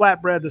wants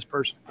flatbread, this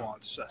person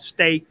wants a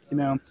steak.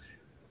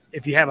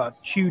 If you have a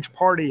huge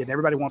party and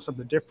everybody wants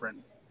something different,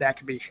 that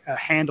can be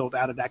handled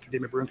out at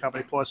Academia Brewing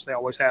Company. Plus, they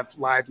always have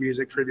live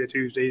music, Trivia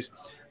Tuesdays,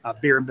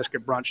 beer and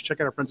biscuit brunch. Check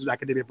out our friends at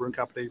Academia Brewing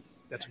Company.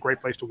 That's a great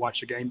place to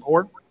watch the game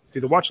or do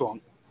the watch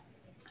along.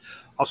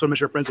 Also,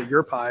 mention our friends at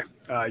Your Pie.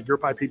 Your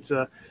Pie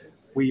Pizza.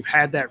 We've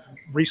had that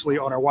recently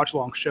on our watch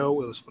along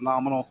show. It was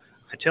phenomenal.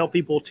 I tell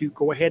people to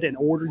go ahead and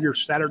order your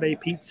Saturday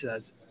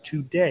pizzas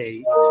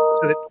today,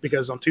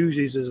 because on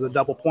Tuesdays is the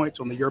double points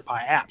on the Your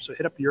Pie app. So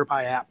hit up the Your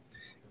Pie app,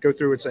 go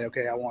through and say,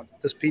 okay, I want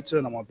this pizza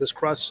and I want this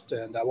crust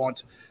and I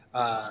want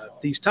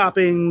these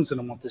toppings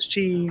and I want this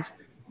cheese.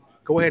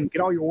 go ahead and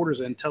get all your orders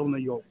in. Tell them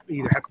that you'll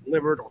either have to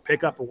deliver it or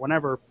pick up or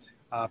whatever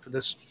for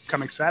this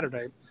coming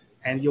Saturday,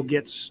 and you'll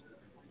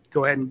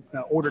go ahead and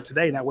order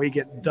today. And that way you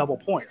get double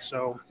points,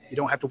 so you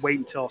don't have to wait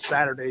until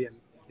Saturday and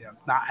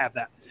not have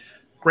that.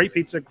 Great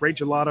pizza, great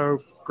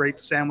gelato, great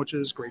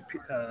sandwiches, great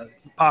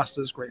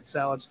pastas, great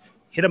salads.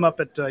 Hit them up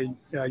at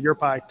Your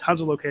Pie.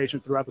 Tons of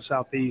locations throughout the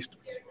Southeast.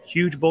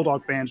 Huge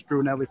Bulldog fans, Drew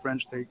and Natalie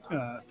French, the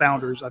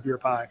founders of Your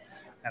Pie.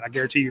 And I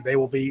guarantee you they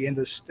will be in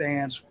the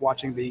stands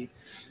watching the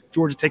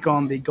Georgia take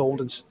on the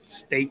Golden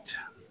State,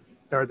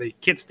 or the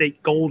Kent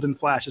State Golden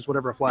Flashes,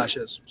 whatever a flash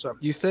is. So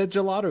you said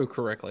gelato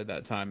correctly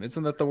that time.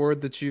 Isn't that the word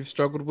that you've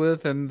struggled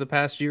with in the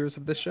past years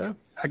of this show?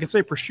 I can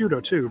say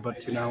prosciutto too, but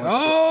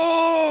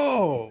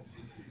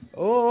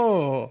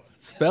Oh,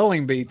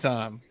 spelling bee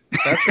time.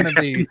 That's going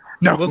to be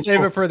no. We'll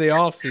save it for the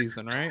off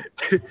season, right?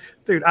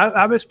 Dude,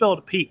 I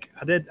misspelled peek.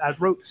 I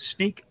wrote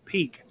sneak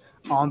peek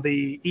on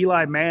the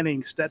Eli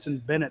Manning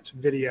Stetson Bennett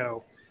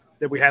video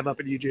that we have up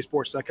at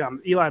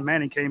UGAsports.com. Eli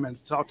Manning came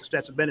and talked to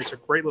Stetson Bennett. It's a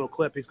great little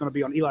clip. He's going to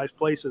be on Eli's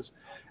Places,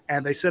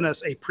 and they sent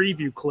us a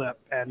preview clip,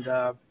 and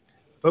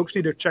folks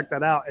need to check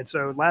that out. And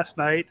so last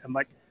night, I'm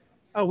like,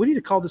 oh, we need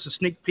to call this a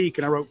sneak peek,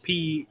 and I wrote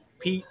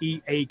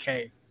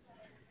P-E-A-K.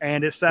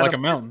 And it sat like a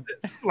mountain.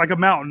 Like a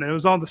mountain. It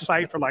was on the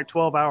site for like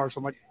 12 hours.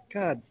 I'm like,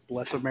 God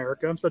bless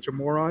America. I'm such a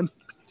moron.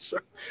 So,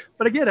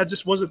 but again, I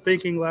just wasn't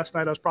thinking last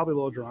night. I was probably a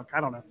little drunk. I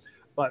don't know.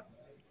 But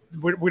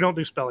we don't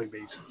do spelling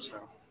bees. So.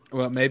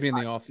 Well, maybe in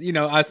the office.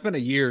 I spent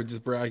a year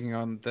just bragging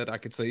on that I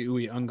could say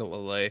Uwe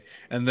Ungalale,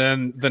 and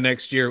then the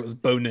next year it was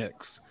Bo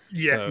Nix.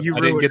 Yeah, so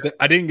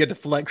I didn't get to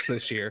flex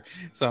this year,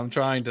 so I'm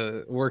trying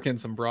to work in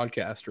some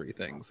broadcastery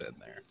things in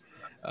there.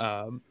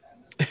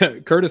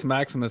 Curtis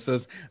Maximus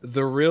says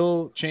the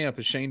real champ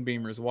is Shane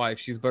Beamer's wife.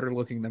 She's better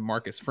looking than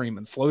Marcus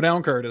Freeman. Slow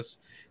down, Curtis.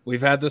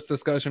 We've had this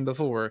discussion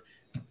before,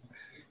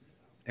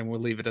 and we'll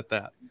leave it at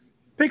that.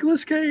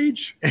 Nicolas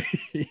Cage.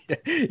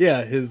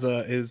 Yeah,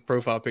 his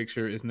profile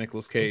picture is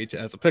Nicolas Cage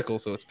as a pickle,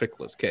 so it's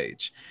Pickles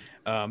Cage.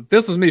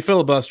 This was me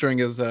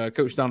filibustering as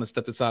Coach Don has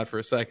stepped aside for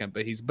a second,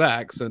 but he's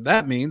back. So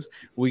that means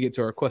we get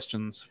to our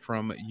questions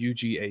from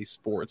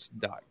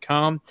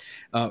UGAsports.com.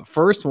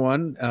 First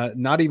one,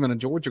 not even a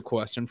Georgia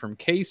question, from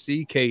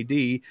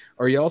KCKD.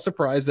 Are you all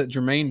surprised that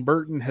Jermaine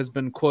Burton has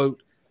been,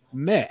 quote,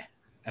 meh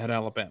at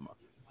Alabama?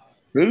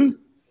 Who?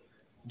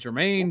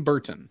 Jermaine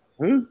Burton.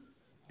 Who?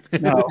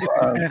 No.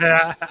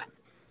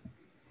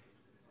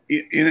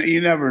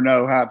 You never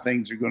know how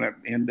things are going to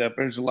end up.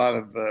 There's a lot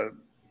of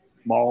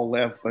ball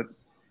left, but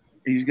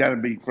he's got to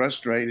be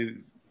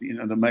frustrated,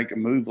 to make a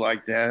move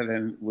like that,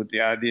 and with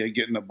the idea of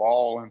getting the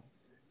ball, and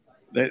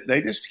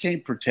they just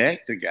can't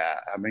protect the guy.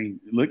 I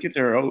mean, look at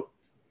their whole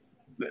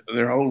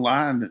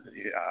line.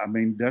 I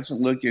mean,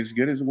 doesn't look as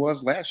good as it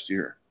was last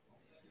year.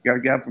 Got a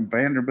guy from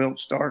Vanderbilt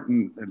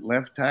starting at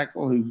left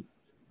tackle who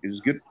is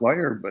a good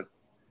player, but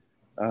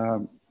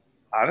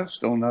I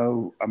just don't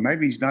know.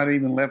 Maybe he's not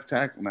even left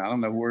tackle now. I don't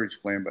know where he's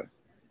playing,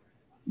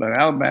 but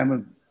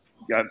Alabama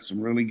got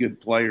some really good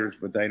players,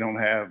 but they don't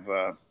have,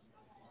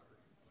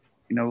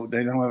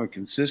 they don't have a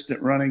consistent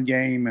running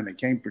game, and they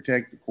can't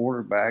protect the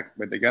quarterback.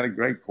 But they got a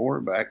great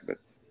quarterback. But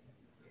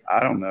I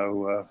don't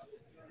know.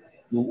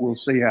 We'll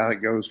see how it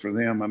goes for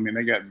them. I mean,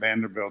 they got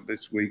Vanderbilt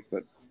this week,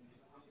 but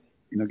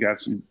got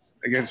some.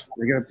 I guess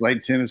they got to play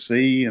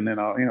Tennessee, and then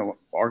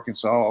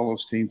Arkansas, all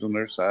those teams on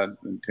their side,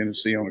 and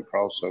Tennessee on a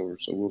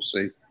crossover. So we'll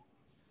see.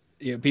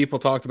 Yeah, people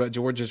talked about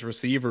Georgia's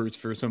receivers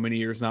for so many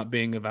years not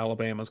being of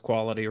Alabama's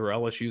quality or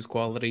LSU's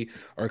quality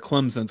or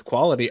Clemson's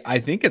quality. I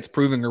think it's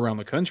proving around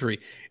the country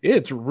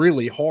it's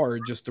really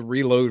hard just to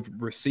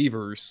reload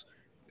receivers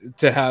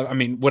to have. I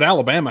mean, what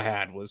Alabama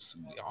had was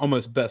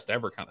almost best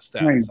ever kind of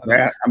stats.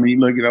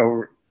 Look at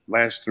over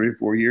last 3 or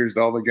 4 years,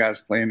 all the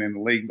guys playing in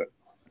the league, but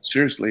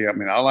seriously, I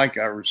mean, I like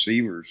our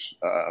receivers.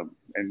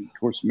 And, of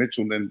course,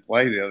 Mitchell didn't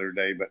play the other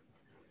day, but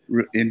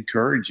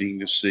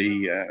encouraging to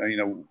see,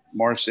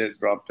 Marset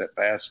dropped that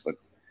pass, but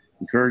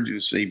encouraging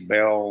to see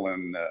Bell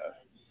and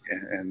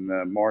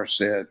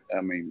Marset.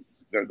 I mean,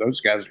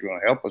 those guys are going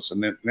to help us.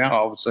 And then now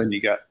all of a sudden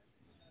you got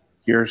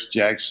Kyrus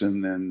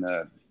Jackson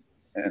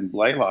and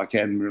Blaylock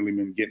hadn't really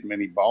been getting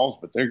many balls,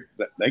 but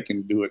they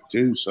can do it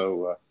too.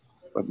 So,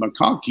 but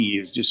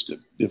McConkey is just a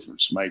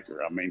difference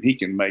maker. I mean, he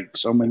can make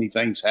so many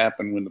things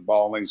happen when the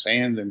ball in his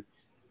hand, and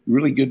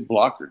really good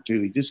blocker too.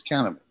 He just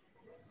kind of,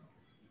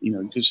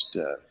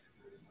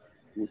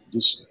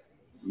 just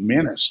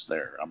menace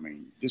there. I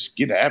mean, just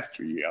get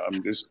after you.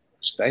 Just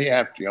stay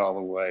after you all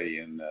the way,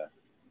 and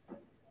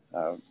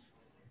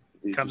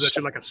comes at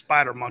you like a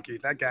spider monkey.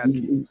 That guy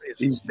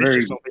he's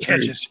vicious on the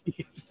edges.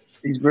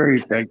 He's very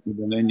effective.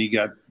 And then you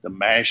got the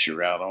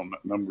masher out on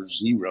number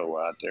 0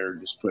 out there,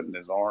 just putting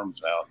his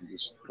arms out and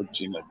just puts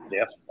you in a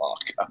death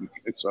lock. I mean,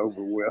 it's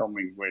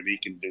overwhelming what he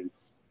can do.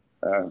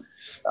 I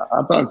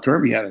thought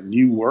Kirby had a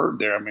new word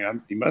there. I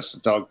mean, he must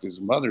have talked to his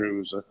mother, who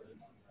was an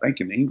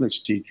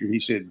English teacher. He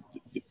said,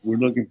 we're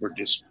looking for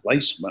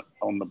displacement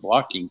on the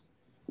blocking,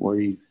 where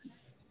I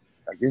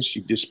guess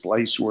you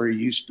displace where he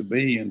used to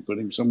be and put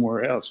him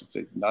somewhere else. If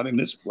it's not in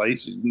this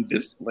place, he's in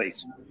this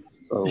place.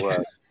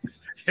 So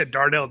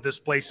Darnell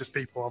displaces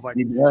people. I'm like,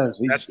 he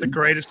does. That's the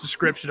greatest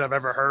description I've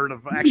ever heard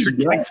of actually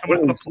getting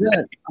someone to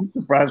play. I'm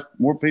surprised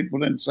more people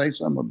didn't say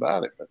something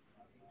about it.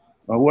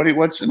 But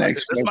what's the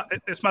next?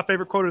 It's my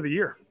favorite quote of the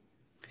year.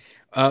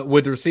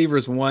 With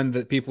receivers, one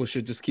that people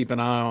should just keep an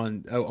eye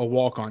on, a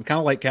walk on, kind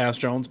of like Cass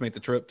Jones made the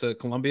trip to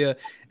Columbia.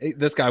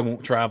 This guy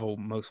won't travel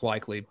most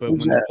likely, but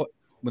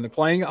when they're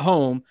playing at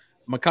home,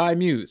 Mekhi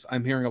Muse,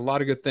 I'm hearing a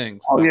lot of good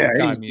things. Oh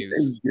yeah,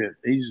 he's good.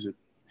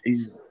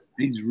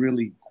 He's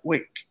really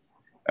quick.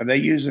 They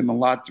use him a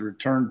lot to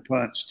return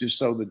punts, just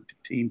so the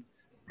team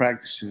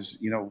practices,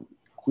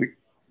 quick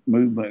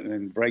movement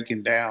and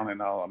breaking down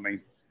and all. I mean,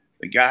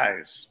 the guy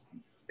is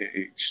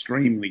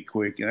extremely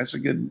quick, and that's a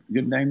good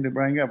name to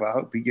bring up. I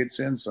hope he gets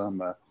in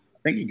some. I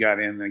think he got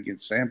in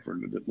against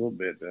Samford a little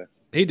bit.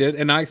 He did,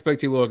 and I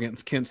expect he will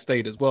against Kent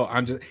State as well.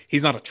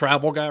 He's not a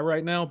travel guy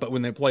right now, but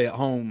when they play at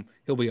home,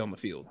 he'll be on the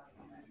field.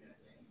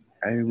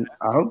 I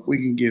hope we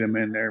can get him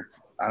in there.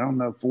 I don't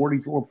know,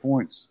 44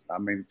 points. I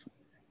mean,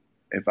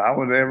 if I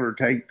would ever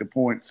take the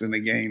points in the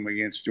game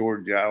against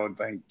Georgia, I would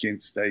think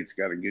Kent State's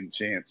got a good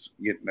chance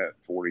getting that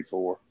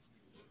 44.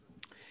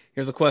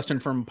 Here's a question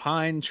from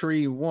Pine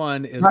Tree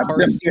 1. Is not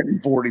Carson getting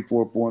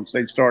 44 points?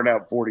 They'd start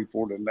out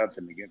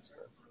 44-0 against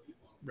us.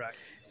 Right.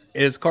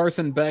 Is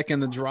Carson Beck in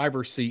the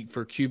driver's seat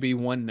for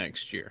QB1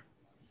 next year?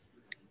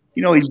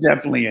 He's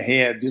definitely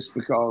ahead just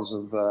because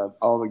of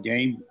all the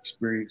game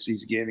experience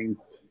he's getting.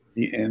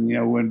 And,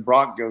 when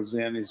Brock goes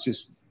in, it's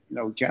just,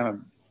 kind of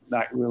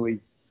not really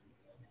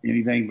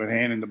anything but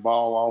handing the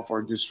ball off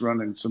or just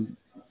running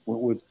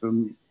with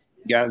some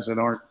guys that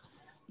aren't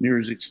near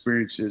as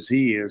experienced as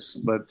he is.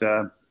 But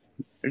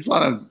there's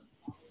a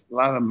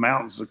lot of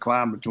mountains to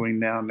climb between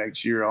now and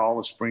next year, all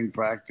the spring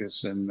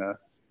practice and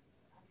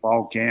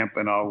fall camp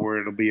and all, where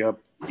it'll be up,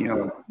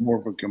 more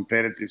of a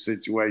competitive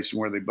situation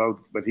where they both,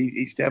 but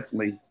he's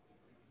definitely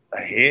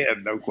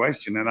ahead, no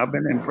question. And I've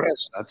been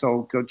impressed. I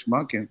told Coach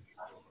Munkin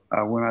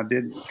when I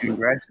did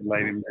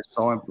congratulate him, I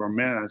saw him for a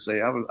minute. I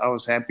say, I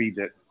was happy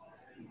that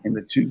in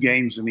the 2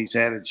 games when he's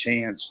had a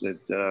chance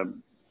that,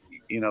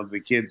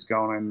 the kid's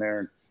gone in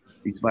there.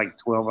 He's like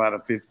 12 out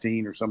of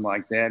 15 or something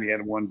like that. He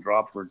had 1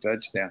 drop for a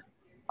touchdown.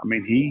 I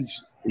mean,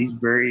 he's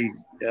very,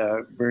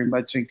 very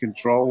much in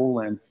control.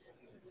 And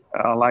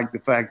I like the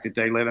fact that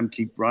they let him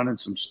keep running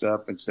some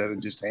stuff instead of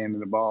just handing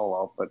the ball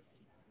off. But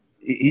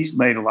he's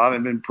made a lot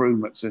of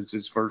improvement since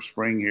his first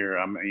spring here.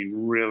 I mean,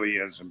 really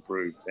has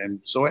improved. And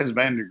so has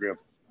Vandergrift.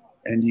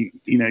 And,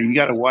 you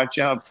got to watch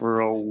out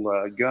for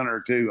old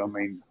Gunner, too. I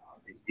mean,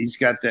 he's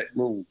got that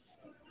little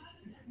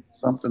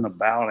something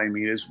about him.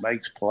 He just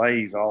makes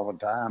plays all the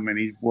time, and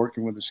he's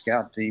working with the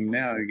scout team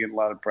now. He get a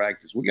lot of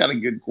practice. We got a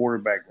good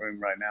quarterback room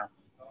right now.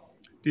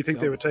 Do you think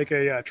they would take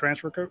a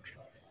transfer coach?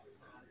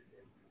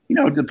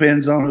 It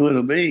depends on who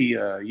it'll be.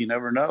 You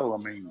never know. I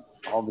mean,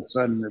 all of a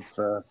sudden, if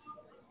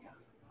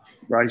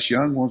Bryce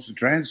Young wants to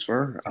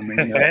transfer, I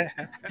mean,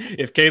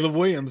 if Caleb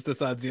Williams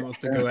decides he wants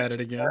to go at it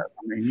again,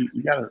 I mean,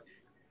 you got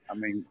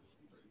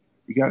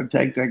to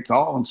take that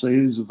call and see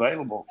who's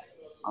available.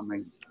 I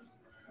mean,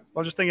 I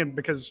was just thinking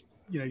because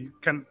they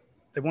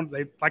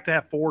like to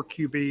have 4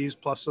 QBs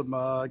plus some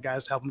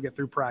guys to help them get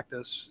through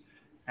practice,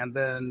 and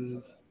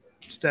then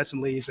Stetson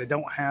leaves. They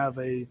don't have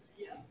a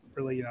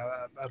really,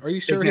 Are you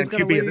sure he's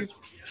going to leave?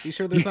 You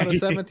sure there's not a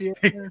 7th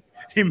year?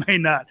 He may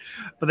not,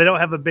 but they don't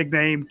have a big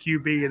name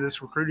QB in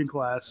this recruiting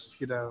class.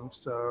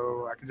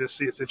 So I could just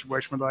see a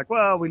situation where they're like,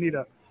 well, we need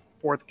a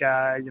 4th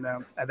guy. And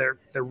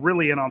they're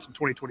really in on some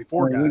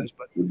 2024 guys.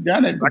 But we've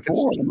done it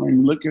before. I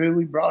mean, look at who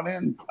we brought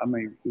in. I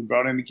mean, we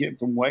brought in the kid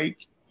from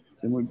Wake,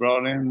 then we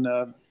brought in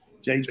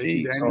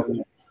JT.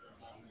 So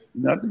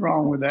nothing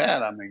wrong with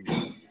that. I mean,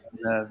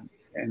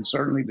 and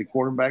certainly the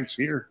quarterbacks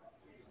here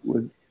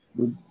would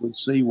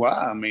see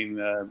why. I mean,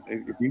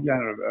 if you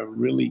got a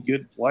really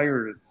good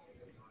player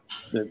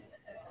that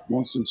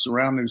wants to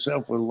surround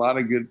himself with a lot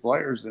of good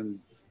players, then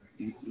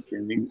he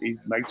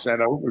makes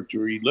that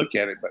overture. You look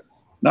at it, but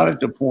not at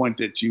the point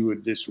that you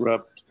would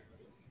disrupt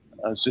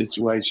a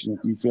situation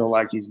if you feel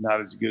like he's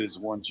not as good as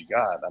the ones you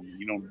got. I mean,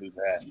 you don't do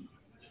that.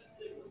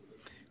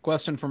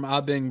 Question from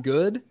I've Been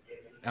Good.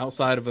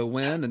 Outside of a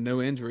win and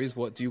no injuries,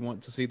 what do you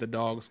want to see the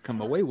Dogs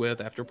come away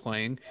with after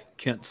playing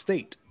Kent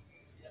State?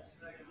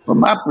 From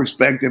my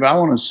perspective, I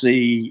want to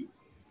see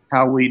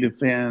how we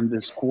defend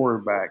this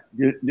quarterback,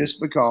 just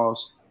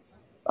because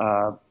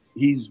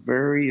he's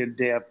very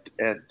adept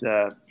at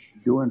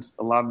doing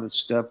a lot of the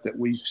stuff that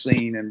we've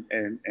seen,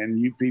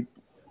 and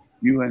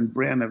you and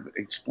Brent have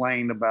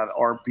explained about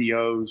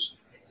RPOs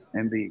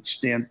and the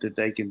extent that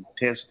they can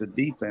test the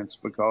defense,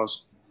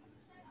 because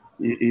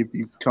if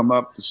you come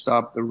up to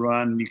stop the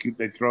run,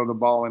 they throw the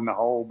ball in the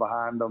hole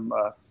behind them.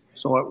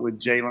 Saw it with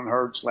Jalen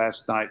Hurts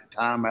last night,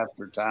 time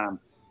after time.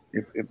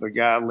 If a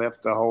guy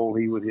left the hole,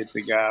 he would hit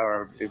the guy,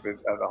 or if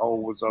the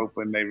hole was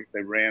open,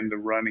 they ran the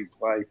running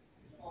play,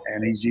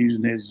 and he's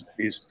using his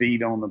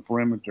feet on the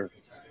perimeter.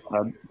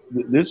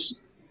 This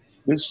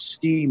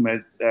scheme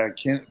at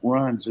Kent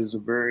runs is a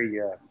very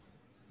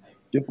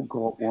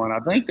difficult one. I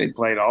think they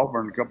played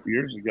Auburn a couple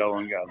years ago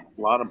and got a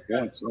lot of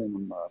points on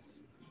them.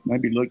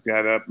 maybe look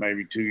that up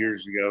maybe 2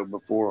 years ago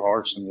before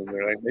Harsin was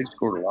there. They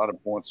scored a lot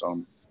of points on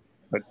them.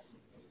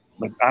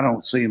 But I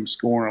don't see them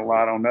scoring a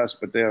lot on us,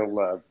 but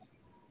they'll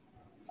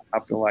I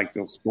feel like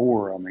they'll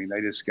score. I mean,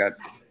 they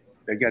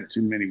got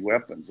too many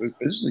weapons.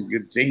 This is a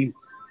good team.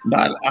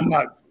 I'm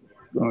not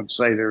going to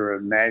say they're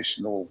a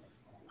national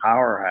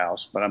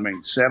powerhouse, but I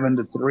mean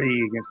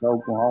 7-3 against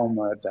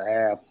Oklahoma at the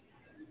half,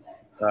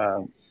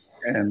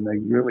 and they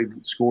really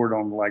scored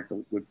on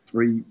with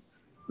 3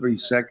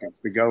 seconds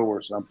to go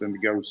or something to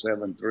go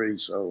 7-3.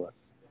 So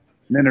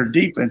and then their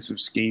defensive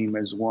scheme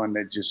is one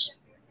that just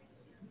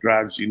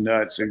drives you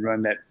nuts. They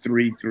run that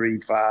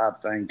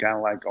 3-3-5 thing, kind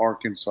of like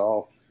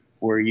Arkansas,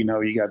 where you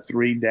got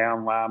 3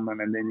 down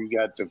linemen and then you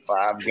got the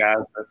 5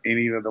 guys that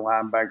any of the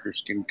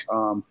linebackers can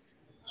come.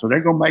 So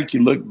they're going to make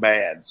you look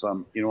bad.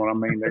 You know what I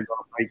mean? They're going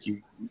to make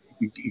you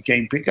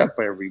can't pick up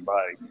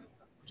everybody,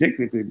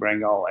 particularly if they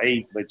bring all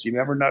 8. But you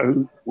never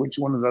know which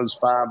one of those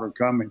 5 are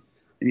coming,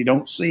 and you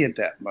don't see it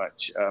that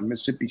much.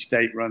 Mississippi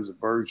State runs a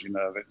version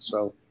of it,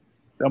 so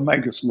they'll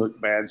make us look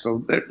bad.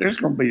 So there's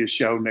going to be a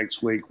show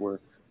next week where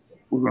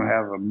we're going to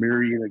have a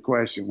myriad of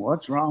questions.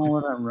 What's wrong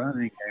with our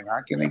running game?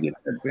 How can they get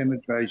that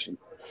penetration?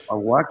 Or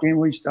why can't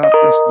we stop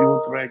this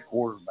dual threat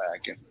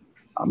quarterback? And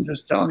I'm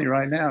just telling you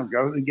right now,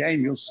 go to the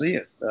game, you'll see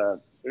it.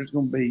 It's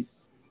going to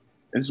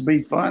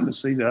be fun to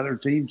see the other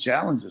team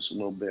challenge us a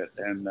little bit.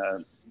 And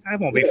that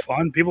won't be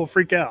fun. People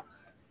freak out.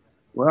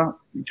 Well,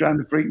 you trying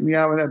to freak me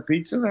out with that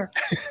pizza there?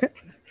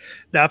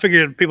 Now, I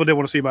figured people didn't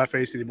want to see my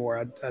face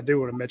anymore. I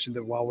do want to mention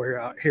that while we're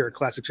out here at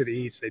Classic City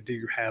Eats, they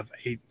do have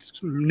 8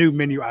 new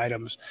menu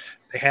items.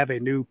 They have a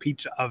new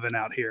pizza oven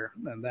out here,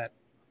 and that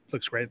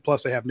looks great.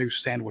 Plus, they have new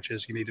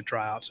sandwiches you need to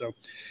try out. So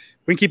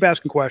we can keep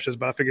asking questions,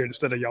 but I figured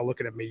instead of y'all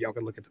looking at me, y'all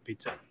can look at the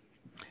pizza.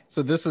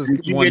 So this is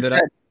one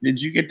that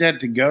did you get that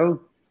to go?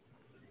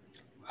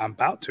 I'm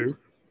about to.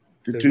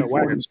 The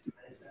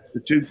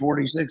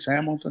 246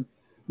 Hamilton?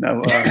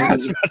 No.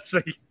 You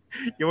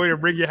want me to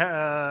bring you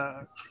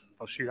oh,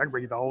 shoot, I can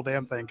bring you the whole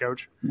damn thing,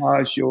 Coach.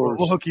 Oh, sure.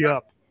 We'll hook you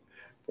up.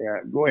 Yeah,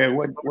 go ahead.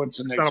 What's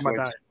the next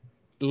one?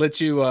 Let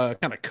you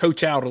kind of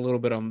coach out a little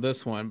bit on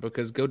this one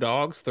because go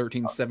Dogs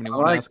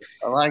 1371.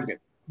 I like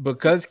it.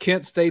 Because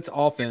Kent State's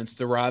offense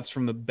derives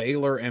from the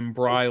Baylor and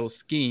Bryles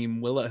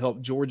scheme, will it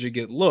help Georgia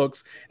get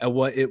looks at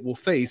what it will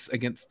face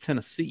against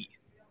Tennessee?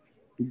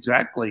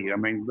 Exactly. I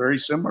mean, very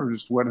similar to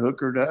what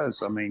Hooker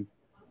does. I mean,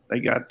 they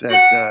got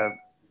that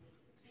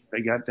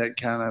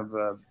kind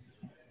of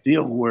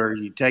deal where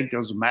you take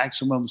those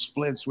maximum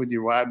splits with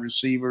your wide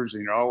receivers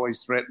and you're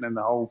always threatening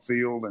the whole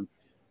field and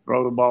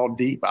throw the ball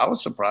deep. I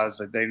was surprised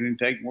that they didn't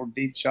take more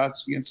deep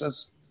shots against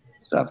us,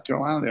 South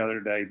Carolina, the other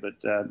day, but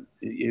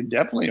it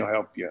definitely will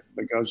help you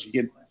because you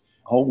get a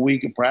whole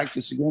week of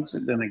practice against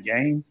it, then a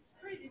game,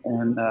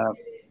 and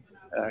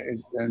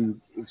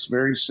it's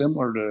very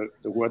similar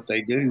to what they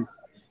do.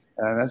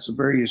 That's a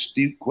very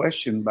astute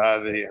question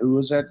by who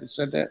was that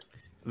said that?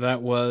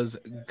 That was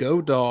Go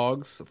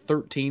Dogs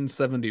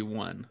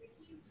 1371.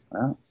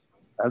 Well,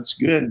 that's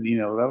good.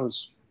 That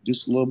was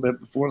just a little bit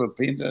before the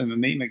Pinta and the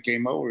Nina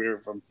came over here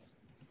from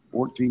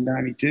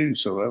 1492,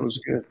 so that was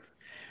good.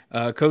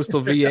 Coastal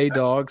VA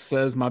Dog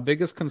says, my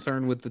biggest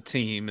concern with the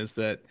team is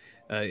that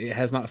it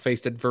has not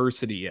faced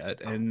adversity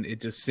yet, and it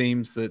just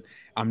seems that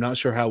I'm not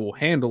sure how we'll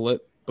handle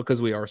it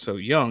because we are so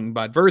young.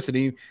 By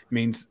adversity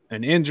means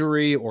an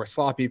injury or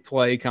sloppy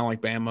play, kind of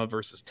like Bama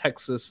versus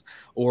Texas,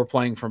 or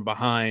playing from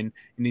behind.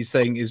 And he's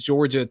saying, is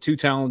Georgia too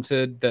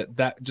talented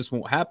that just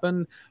won't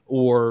happen?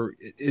 Or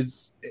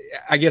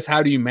I guess,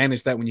 how do you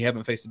manage that when you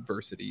haven't faced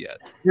adversity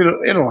yet?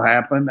 It'll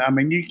happen. I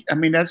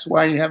mean, that's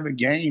why you have a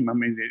game. I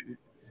mean,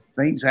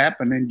 things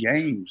happen in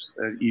games.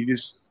 You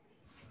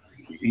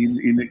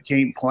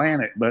can't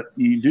plan it, but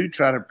you do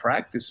try to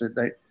practice it.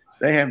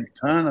 They have a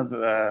ton of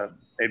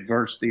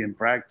adversity in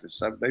practice.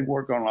 So they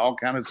work on all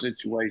kind of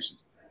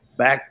situations,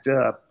 backed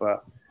up,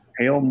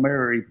 Hail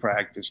Mary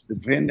practice,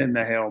 defending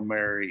the Hail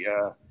Mary.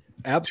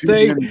 App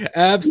State,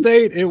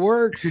 it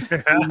works.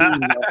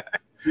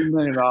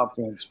 2-minute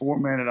offense,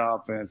 4-minute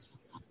offense.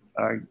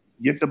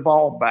 Get the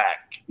ball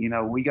back.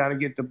 We got to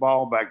get the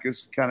ball back. This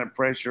is the kind of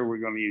pressure we're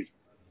going to use.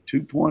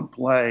 2-point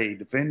play,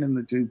 defending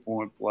the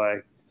 2-point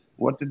play,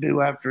 what to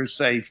do after a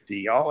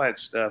safety, all that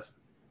stuff.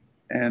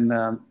 And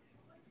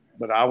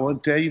but I will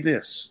tell you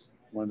this.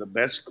 One of the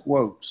best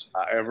quotes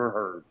I ever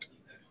heard,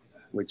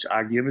 which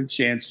I give a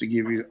chance to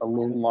give you a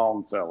little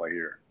long fella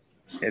here.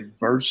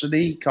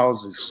 Adversity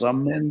causes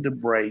some men to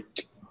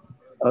break,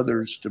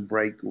 others to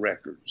break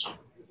records.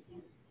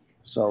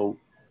 So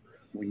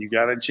when you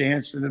got a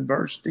chance at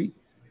adversity,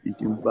 you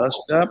can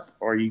bust up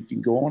or you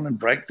can go on and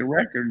break the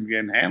record and you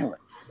can handle it.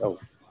 So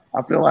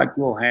I feel like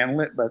we'll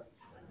handle it, but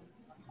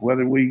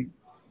whether we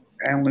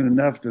handle it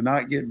enough to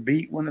not get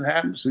beat when it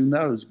happens, who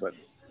knows? But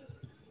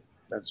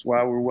that's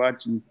why we're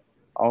watching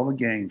all the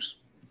games.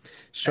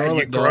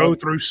 Charlotte grow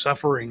through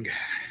suffering.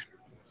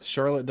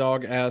 Charlotte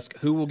Dog asks,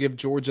 who will give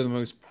Georgia the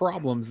most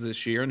problems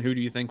this year, and who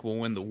do you think will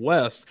win the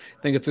West?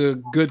 I think it's a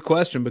good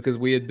question because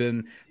we had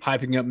been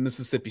hyping up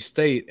Mississippi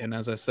State, and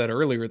as I said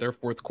earlier, their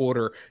fourth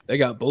quarter, they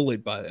got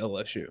bullied by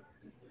LSU.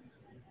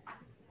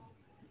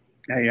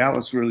 Hey, I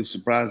was really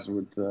surprised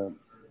with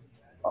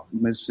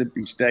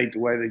Mississippi State, the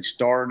way they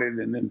started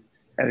and then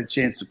had a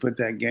chance to put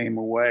that game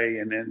away.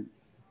 And then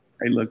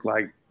they looked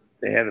like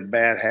they had a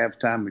bad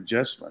halftime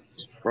adjustment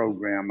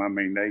program. I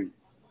mean,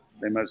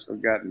 they must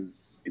have gotten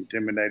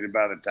intimidated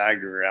by the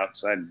Tiger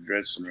outside the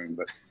dressing room,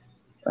 but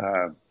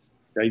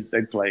they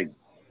played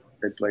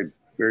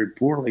very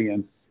poorly.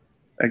 And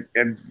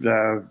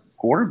the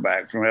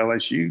quarterback from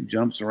LSU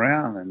jumps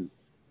around, and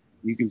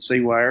you can see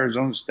why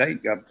Arizona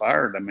State got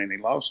fired. I mean, they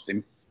lost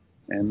him,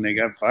 and they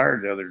got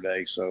fired the other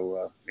day.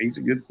 So he's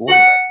a good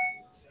quarterback.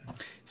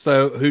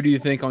 So who do you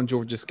think on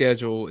Georgia's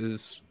schedule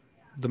is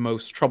the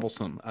most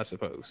troublesome, I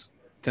suppose?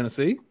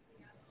 Tennessee?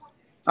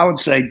 I would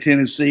say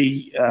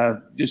Tennessee,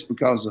 just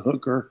because of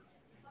Hooker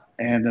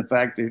and the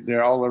fact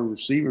that all their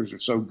receivers are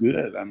so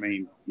good. I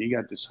mean, you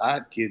got this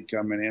hot kid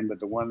coming in, but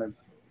the one that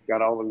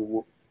got all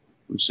the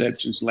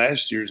receptions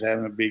last year is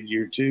having a big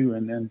year too.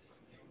 And then,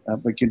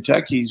 but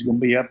Kentucky's going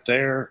to be up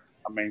there.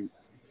 I mean,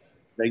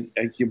 they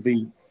could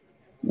be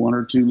one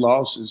or two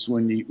losses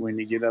when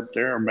you get up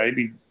there, or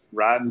maybe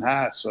riding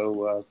high.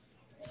 So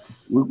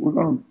we're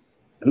going to.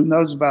 Who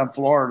knows about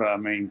Florida? I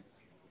mean,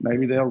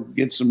 maybe they'll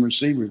get some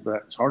receivers,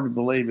 but it's hard to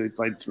believe they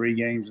played 3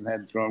 games and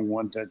hadn't thrown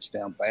 1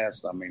 touchdown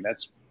pass. I mean,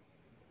 that's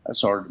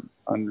hard to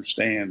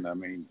understand. I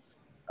mean,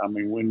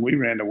 when we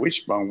ran to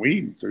Wishbone,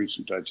 we threw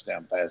some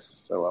touchdown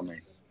passes. So I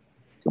mean,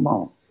 come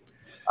on.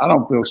 I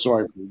don't feel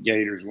sorry for the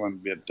Gators one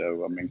bit,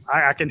 though. I mean,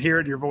 I can hear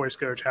it in your voice,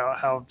 Coach,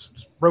 how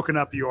broken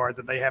up you are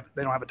that they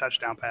don't have a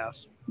touchdown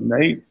pass.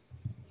 I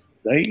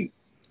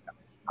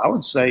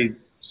would say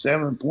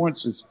 7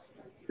 points is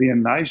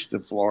being nice to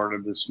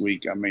Florida this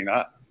week. I mean,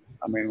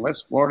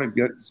 unless Florida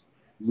gets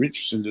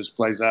Richardson just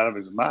plays out of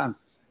his mind,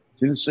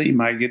 Tennessee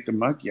might get the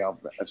monkey off.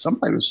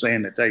 Somebody was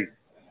saying that they,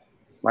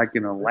 like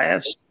in the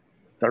last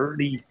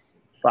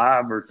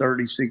 35 or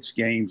 36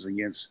 games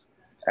against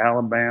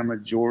Alabama,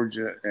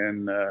 Georgia,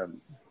 and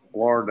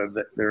Florida,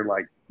 that they're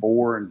like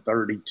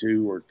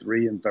 4-32 or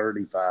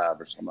 3-35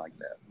 or something like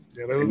that.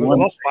 Yeah, they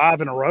lost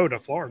 5 in a row to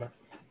Florida.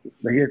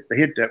 They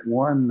hit that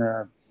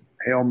one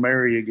Hail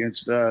Mary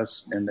against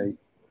us, and they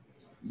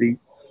beat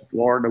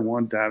Florida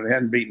one time. They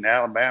hadn't beaten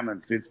Alabama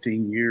in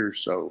 15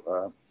 years,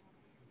 so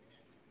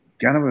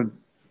kind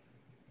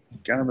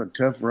of a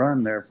tough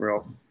run there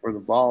for the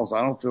Vols.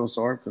 I don't feel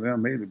sorry for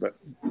them either. But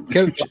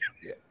Coach,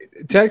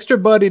 text your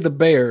buddy the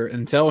Bear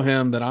and tell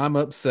him that I'm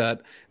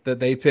upset that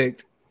they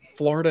picked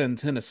Florida and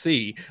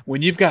Tennessee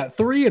when you've got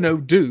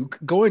 3-0 Duke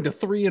going to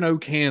 3-0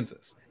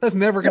 Kansas. That's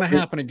never going to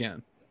happen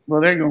again.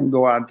 Well, they're going to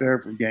go out there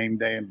for game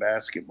day in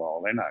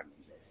basketball. They're not.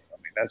 I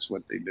mean, that's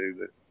what they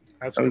do.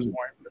 That's a good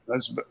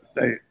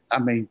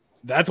point.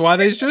 That's why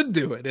they should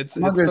do it. It's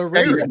the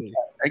rarity.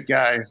 That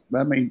guy.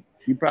 I mean,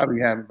 you probably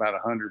have about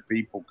 100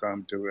 people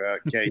come to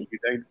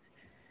KU.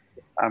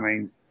 I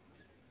mean,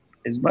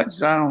 as much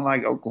as I don't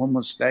like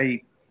Oklahoma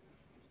State,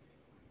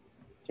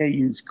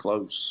 KU's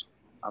close.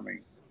 I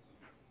mean,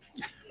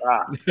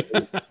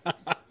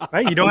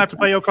 hey, you don't have to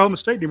play Oklahoma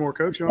State anymore,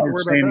 Coach. You don't have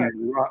to worry about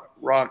that.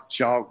 Rock,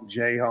 Chalk,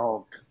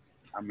 Jayhawk.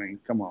 I mean,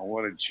 come on,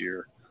 what a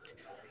cheer.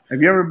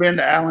 Have you ever been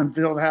to Allen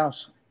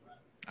Fieldhouse?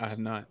 I have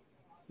not.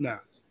 No.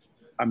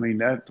 I mean,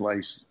 that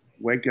place,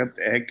 wake up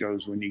the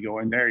echoes when you go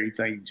in there. You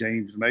think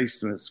James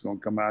Mason is going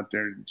to come out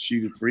there and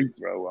shoot a free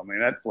throw. I mean,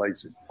 that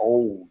place is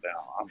old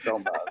now. I'm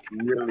talking about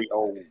really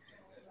old.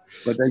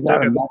 But they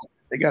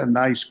got a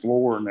nice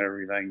floor and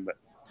everything, but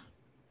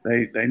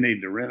they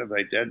need to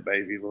renovate that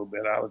baby a little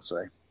bit, I would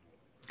say.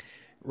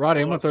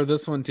 Roddy, I'm going to throw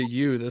this one to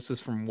you. This is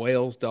from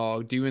Wales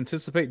Dog. Do you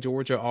anticipate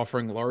Georgia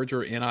offering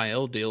larger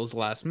NIL deals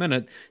last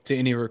minute to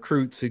any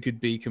recruits who could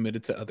be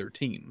committed to other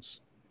teams?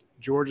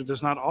 Georgia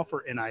does not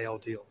offer NIL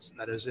deals.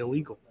 That is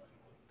illegal.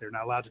 They're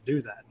not allowed to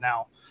do that.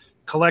 Now,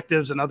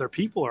 collectives and other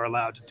people are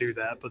allowed to do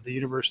that, but the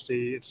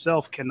university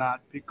itself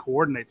cannot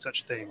coordinate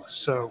such things.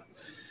 So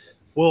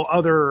will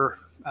other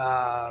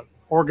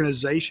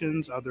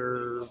organizations,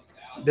 other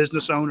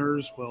business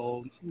owners,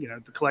 will,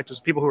 the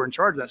collectives, people who are in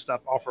charge of that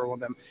stuff, offer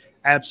with them?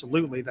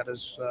 Absolutely. That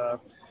is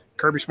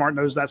Kirby Smart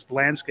knows that's the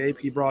landscape.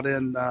 He brought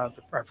in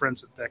our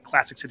friends at the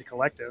Classic City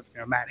Collective,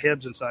 Matt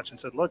Hibbs and such, and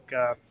said, look,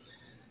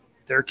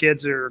 their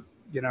kids are,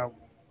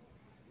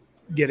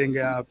 getting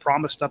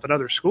promised stuff at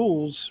other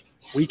schools.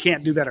 We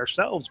can't do that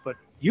ourselves, but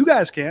you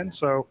guys can.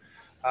 So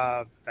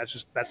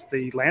that's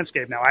the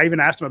landscape now. I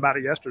even asked him about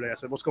it yesterday. I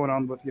said, what's going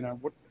on with,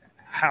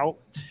 how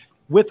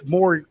with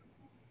more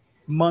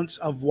months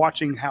of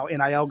watching how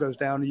NIL goes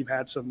down, you've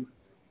had some,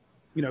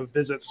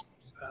 visits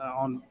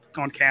on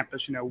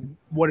campus,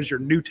 what is your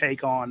new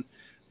take on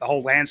the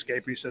whole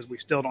landscape? And he says, we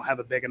still don't have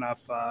a big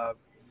enough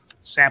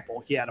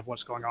sample yet of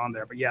what's going on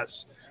there. But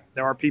yes,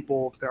 there are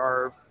people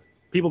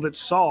that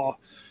saw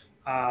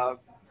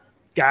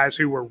guys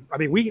who were,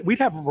 we'd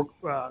have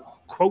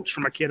quotes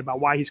from a kid about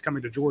why he's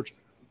coming to Georgia.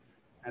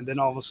 And then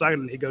all of a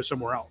sudden he goes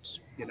somewhere else,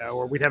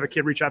 or we'd have a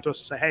kid reach out to us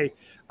and say, hey,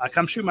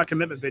 come shoot my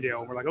commitment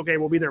video. And we're like, okay,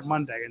 we'll be there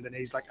Monday. And then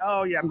he's like,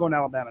 oh yeah, I'm going to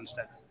Alabama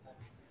instead.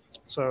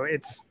 So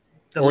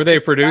Or they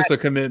produce a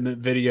commitment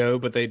video,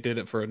 but they did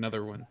it for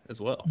another one as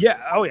well.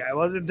 Yeah. Oh, yeah.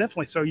 Well,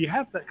 definitely. So you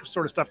have that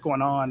sort of stuff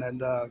going on,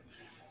 and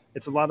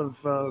it's a lot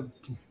of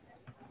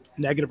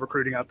negative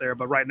recruiting out there.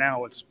 But right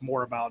now, it's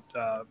more about,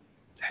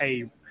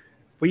 hey,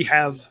 we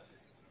have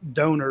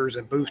donors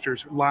and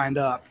boosters lined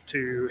up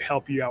to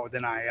help you out with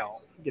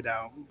NIL.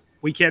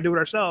 We can't do it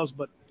ourselves,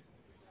 but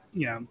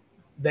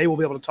they will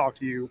be able to talk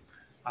to you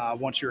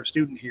once you're a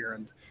student here,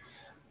 and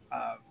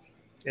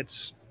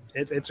it's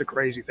a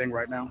crazy thing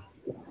right now.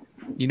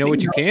 You know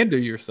what you can do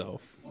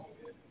yourself.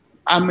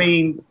 I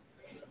mean,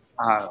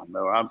 I don't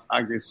know.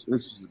 I guess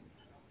this is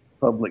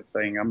a public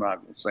thing. I'm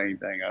not going to say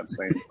anything I'd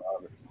say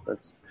about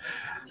it.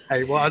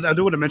 Hey, well, I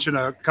do want to mention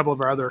a couple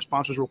of our other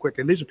sponsors real quick,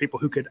 and these are people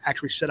who could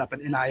actually set up an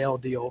NIL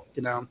deal.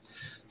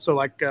 So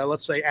like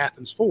let's say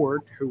Athens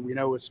Ford, who we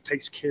know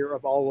takes care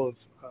of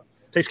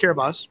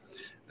us.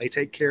 They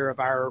take care of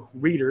our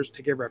readers,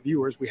 take care of our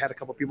viewers. We had a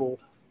couple of people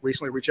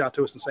recently reach out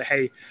to us and say,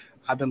 hey,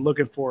 I've been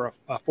looking for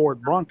a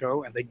Ford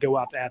Bronco, and they go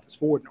out to Athens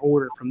Ford and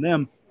order it from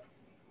them,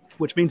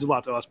 which means a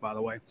lot to us, by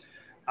the way.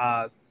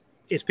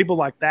 It's people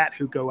like that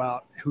who go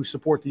out, who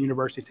support the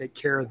university, take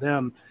care of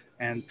them.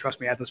 And trust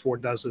me, Athens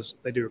Ford does this.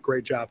 They do a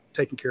great job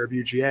taking care of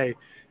UGA,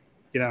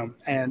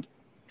 and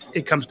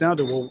it comes down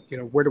to,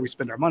 where do we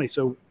spend our money?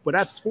 So what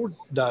Athens Ford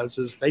does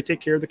is they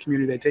take care of the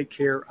community. They take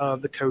care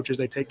of the coaches.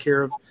 They take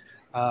care of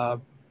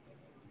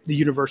the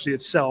university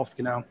itself,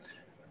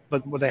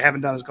 But what they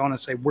haven't done is gone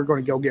and say, we're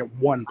going to go get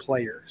one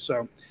player.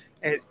 So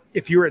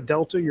if you're at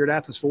Delta, you're at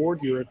Athens Ford,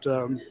 you're at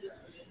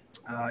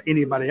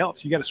anybody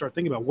else, you got to start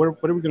thinking about what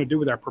are we going to do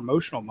with our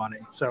promotional money?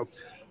 So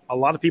a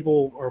lot of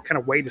people are kind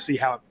of waiting to see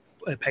how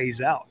it pays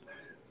out.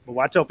 But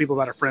what I tell people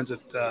about our friends at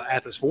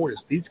Athens Ford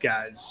is these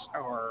guys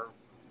are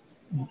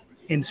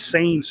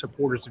insane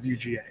supporters of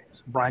UGA.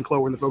 Brian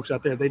Clover and the folks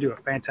out there, they do a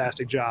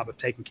fantastic job of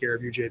taking care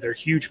of UGA. They're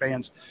huge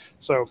fans.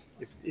 So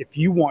if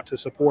you want to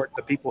support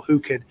the people who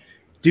could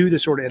do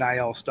this sort of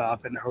NIL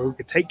stuff and who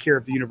could take care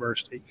of the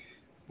university,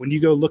 when you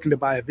go looking to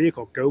buy a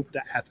vehicle, go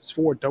to Athens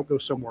Ford. Don't go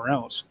somewhere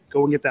else.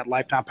 Go and get that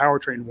lifetime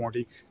powertrain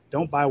warranty.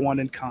 Don't buy one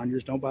in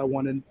Conyers. Don't buy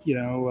one in,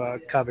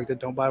 Covington.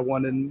 Don't buy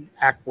one in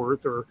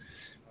Ackworth or,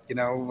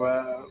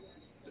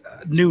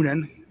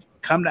 Noonan.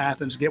 Come to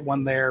Athens, get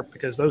one there,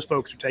 because those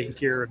folks are taking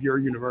care of your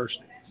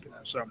university.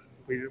 So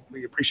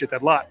we appreciate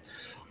that a lot.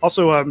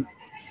 Also,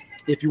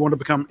 if you want to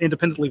become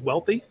independently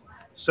wealthy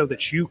so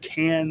that you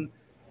can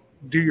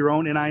do your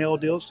own NIL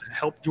deals to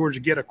help Georgia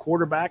get a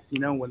quarterback,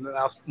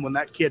 when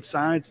that kid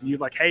signs and you're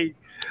like, hey,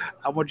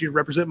 I want you to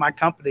represent my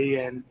company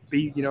and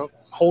be,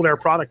 hold our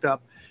product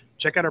up.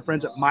 Check out our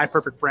friends at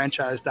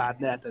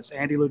myperfectfranchise.net. That's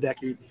Andy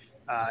Ludecky.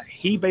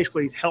 He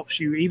basically helps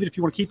you, even if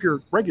you want to keep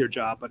your regular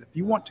job, but if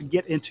you want to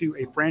get into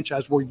a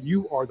franchise where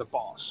you are the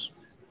boss,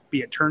 be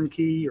it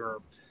turnkey or,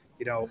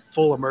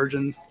 full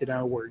immersion,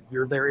 where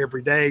you're there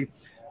every day,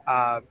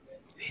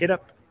 hit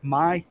up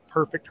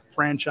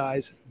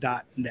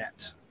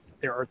myperfectfranchise.net.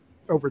 There are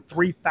over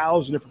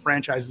 3,000 different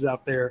franchises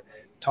out there.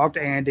 Talk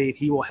to Andy, and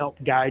he will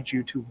help guide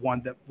you to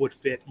one that would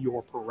fit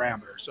your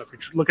parameters. So if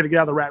you're looking to get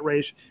out of the rat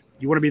race,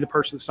 you want to be the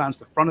person that signs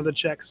the front of the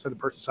check instead of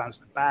the person that signs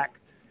the back,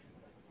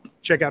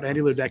 check out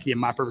Andy Ludecky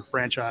and My Perfect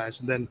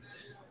Franchise. And then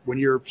when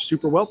you're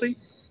super wealthy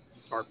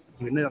or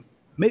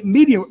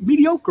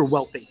mediocre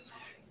wealthy,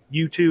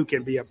 you too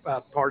can be a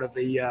part of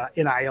the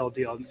NIL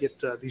deal and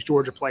get these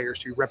Georgia players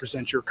to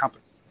represent your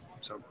company.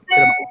 So hit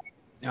them up.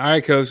 All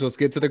right, Coach, let's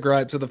get to the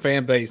gripes of the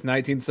fan base.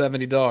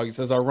 1970 Dog. He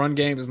says, our run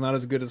game is not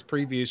as good as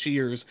previous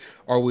years.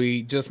 Are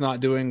we just not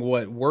doing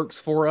what works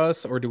for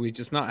us, or do we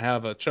just not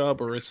have a Chubb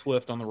or a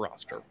Swift on the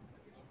roster?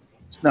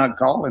 It's not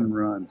calling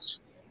runs.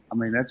 I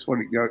mean, that's what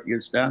it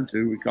gets down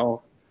to. We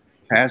call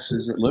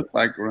passes that look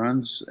like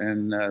runs,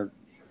 and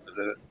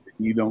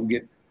you don't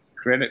get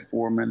credit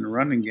for them in the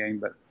running game.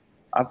 But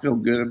I feel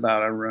good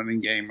about our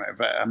running game.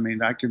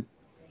 I could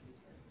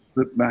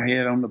put my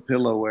head on the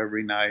pillow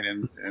every night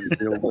and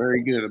feel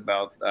very good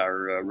about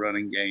our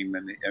running game.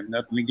 And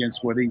nothing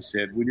against what he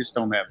said. We just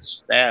don't have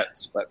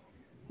stats. But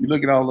you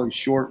look at all those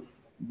short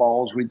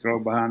balls we throw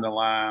behind the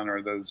line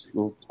or those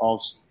little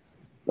toss,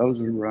 those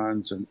are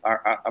runs. And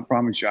I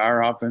promise you,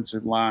 our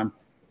offensive line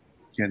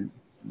can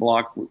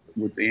block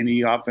with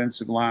any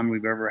offensive line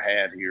we've ever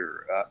had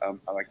here.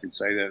 I can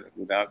say that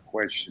without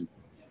question.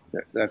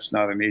 That's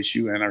not an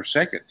issue. And our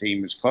second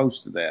team is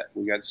close to that.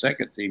 We got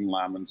second team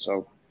linemen.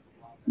 So,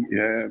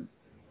 yeah,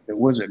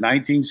 was it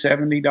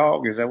 1970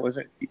 Dog? Is that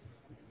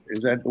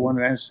the one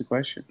that asked the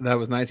question? That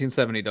was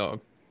 1970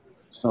 Dog.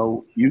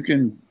 So you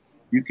can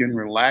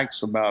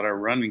relax about our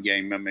running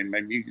game. I mean,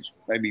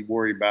 maybe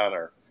worry about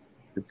our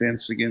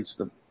defense against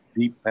the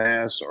deep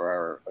pass or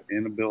our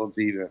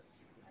inability to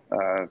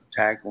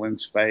tackle in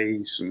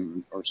space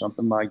or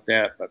something like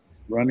that. But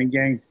running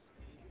game,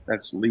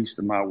 that's the least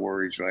of my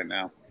worries right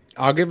now.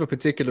 I'll give a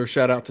particular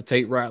shout out to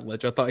Tate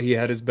Ratledge. I thought he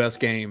had his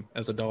best game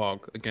as a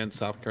Dog against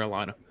South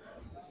Carolina.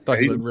 Thought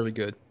he looked really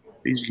good.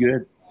 He's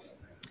good.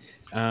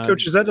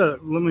 Coach, is that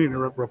let me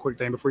interrupt real quick,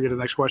 Dan, before we get to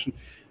the next question.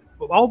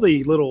 With all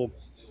the those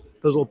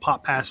little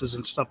pop passes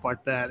and stuff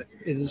like that,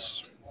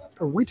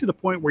 are we to the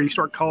point where you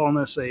start calling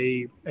this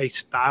a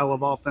style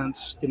of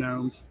offense? You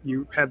know,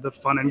 you had the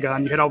fun and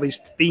gun, you had all these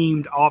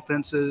themed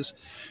offenses.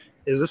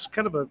 Is this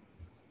kind of a,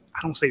 I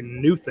don't say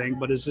new thing,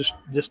 but is this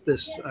just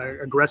this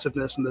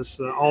aggressiveness and this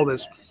all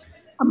this?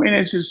 I mean,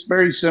 it's just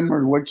very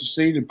similar to what you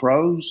see the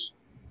pros.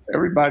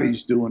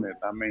 Everybody's doing it.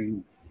 I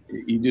mean,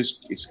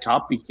 it's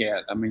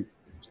copycat. I mean,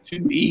 it's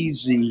too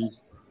easy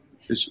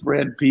to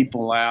spread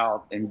people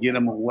out and get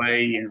them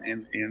away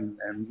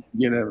and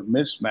get a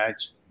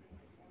mismatch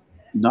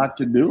not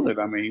to do it.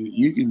 I mean,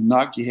 you can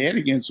knock your head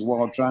against the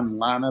wall trying to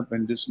line up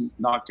and just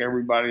knock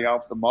everybody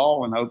off the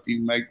ball and hope you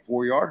can make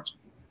 4 yards,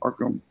 or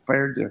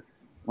compared to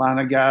line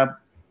a guy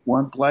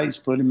one place,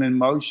 put him in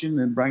motion,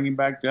 and bring him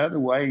back the other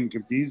way and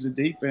confuse the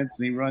defense,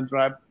 and he runs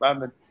right by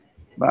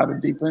the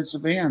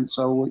defensive end.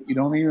 So you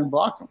don't even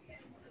block him.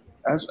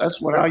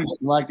 That's what I used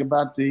to like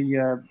about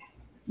the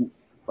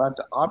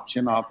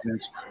option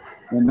offense,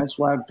 and that's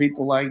why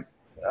people like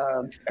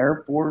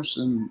Air Force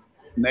and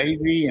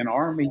Navy and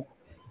Army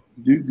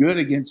do good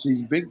against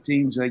these big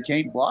teams. They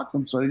can't block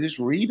them, so they just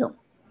read them.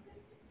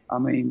 I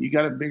mean, you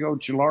got a big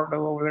old Chilardo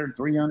over there,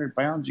 300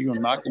 pounds. You're going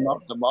to knock him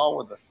off the ball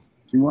with a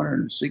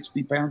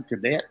 260-pound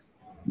cadet?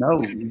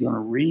 No, you're going to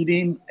read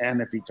him,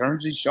 and if he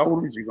turns his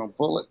shoulders, you're going to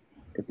pull it.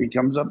 If he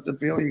comes up the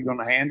field, you're going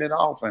to hand it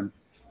off, and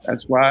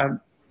that's why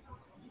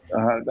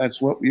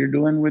that's what you're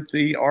doing with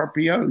the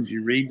RPOs.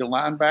 You read the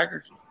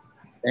linebackers,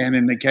 and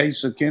in the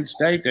case of Kent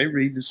State, they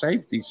read the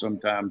safety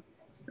sometimes.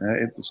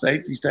 If the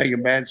safeties take a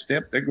bad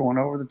step, they're going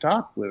over the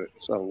top with it.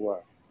 So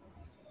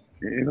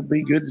it'll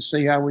be good to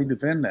see how we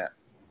defend that.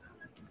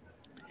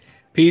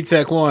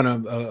 P-Tech One,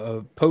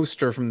 a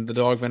poster from the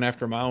Dogman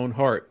after my own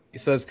heart. He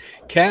says,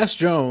 Cass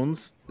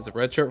Jones is a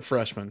redshirt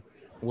freshman.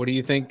 What do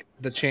you think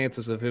the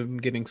chances of him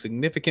getting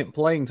significant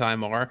playing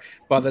time are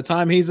by the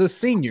time he's a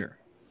senior?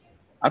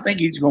 I think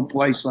he's going to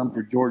play some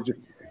for Georgia.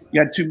 He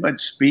got too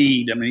much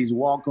speed. I mean, he's a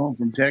walk-on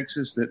from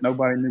Texas that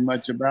nobody knew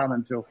much about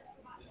until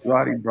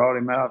Roddy brought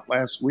him out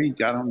last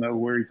week. I don't know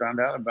where he found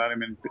out about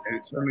him, and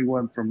it certainly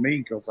wasn't from me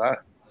because I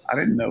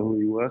didn't know who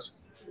he was.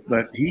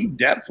 But he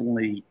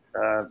definitely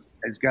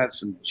has got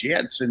some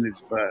jets in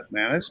his butt,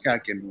 man. This guy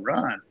can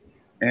run.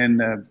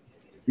 And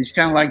he's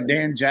kind of like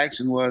Dan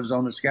Jackson was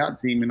on the scout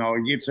team and all.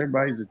 He gets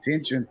everybody's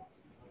attention.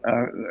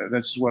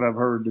 That's what I've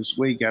heard this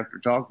week after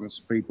talking to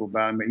some people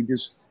about him.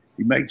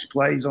 He makes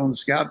plays on the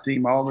scout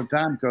team all the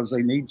time because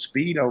they need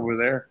speed over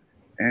there.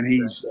 And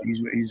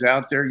he's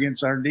out there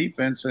against our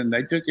defense, and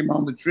they took him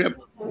on the trip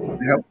to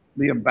help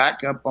be a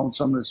backup on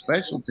some of the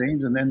special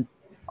teams. And then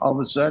all of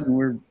a sudden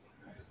we're,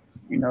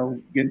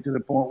 getting to the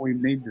point we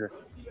need to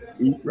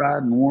eat,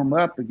 ride, and warm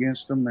up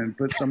against them and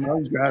put some of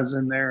those guys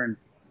in there. And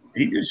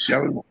he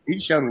showed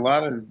a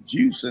lot of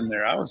juice in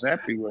there. I was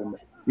happy with him.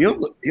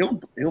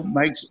 He'll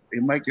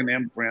make an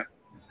imprint.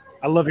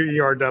 I love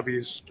your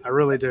ERWs. I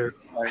really do.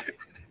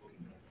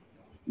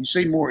 You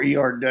see more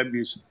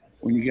ERWs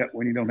when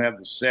you don't have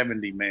the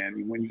 70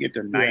 man. When you get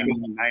to 90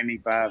 and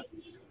 95,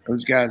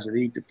 those guys that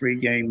eat the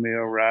pregame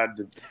meal, ride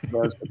the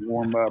bus, and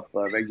warm up,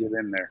 they get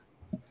in there.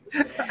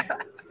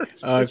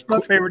 That's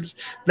my favorites.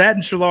 That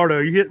and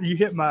Chilardo. You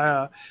hit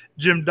my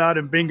Jim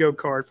Dodd bingo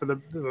card for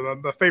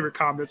my favorite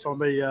comments on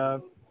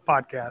the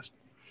podcast.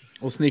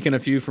 We'll sneak in a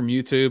few from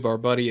YouTube. Our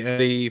buddy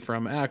Eddie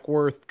from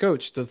Ackworth.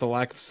 Coach, does the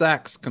lack of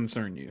sacks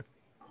concern you?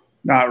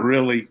 Not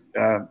really.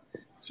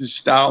 It's the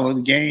style of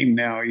the game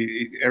now.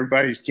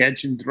 Everybody's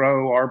catch and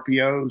throw,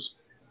 RPOs,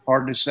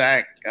 hard to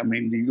sack. I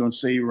mean, you're going to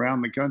see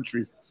around the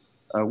country.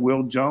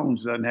 Will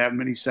Jones doesn't have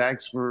many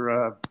sacks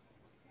for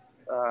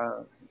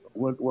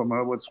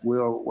what's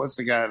Will? What's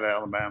the guy at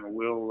Alabama?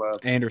 Will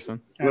Anderson.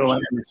 Will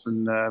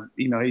Anderson.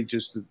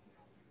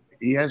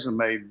 He hasn't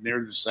made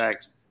near the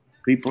sacks.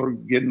 People are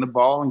getting the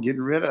ball and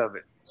getting rid of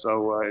it.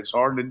 So it's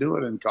hard to do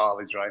it in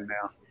college right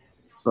now.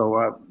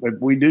 So if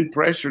we do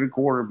pressure the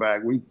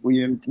quarterback,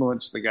 we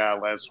influenced the guy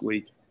last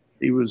week.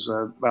 He was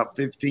about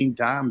 15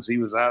 times he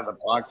was out of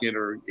the pocket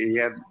or he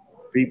had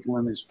people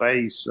in his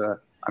face.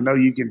 I know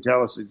you can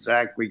tell us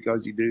exactly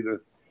because you do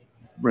the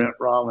Brent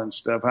Rollins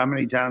stuff. How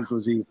many times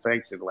was he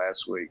affected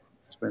last week,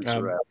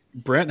 Spencer?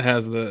 Brent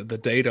has the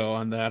data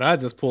on that. I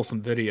just pull some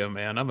video,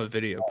 man. I'm a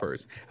video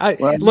person.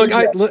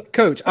 Look,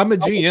 Coach, I'm a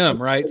GM,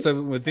 right?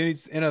 So with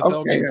these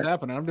NFL games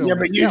happening, I'm doing. Yeah,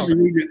 but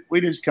usually we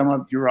just come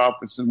up to your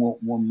office and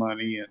want more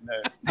money and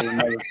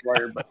another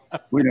player,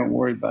 but we don't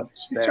worry about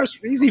the stats.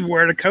 He's even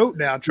wearing a coat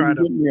now, trying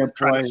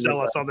to sell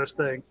us on this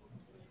thing.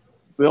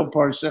 Bill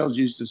Parcells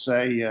used to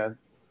say,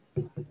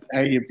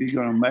 "Hey, if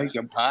you're going to make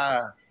a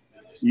pie,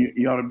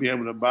 you ought to be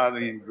able to buy the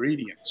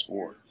ingredients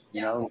for it."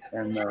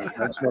 And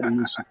that's what he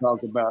used to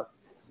talk about,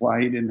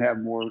 why he didn't have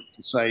more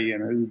to say in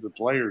who the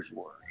players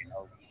were.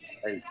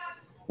 Hey,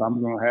 if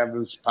I'm going to have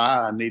this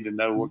pie, I need to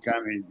know what kind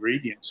of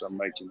ingredients I'm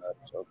making up.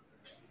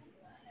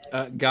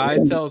 So, Guy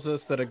tells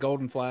us that a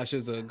golden flash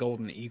is a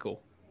golden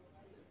eagle.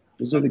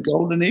 Is it a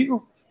golden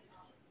eagle?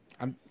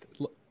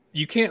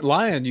 You can't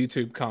lie on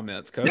YouTube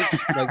comments, Coach.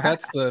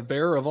 That's the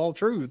bearer of all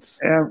truths.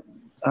 Yeah,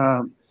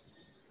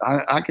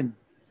 I could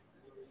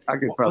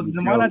probably.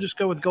 Then why not just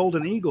go with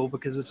golden eagle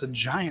because it's a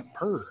giant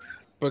bird?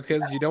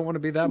 because you don't want to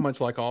be that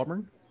much like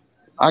Auburn.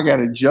 I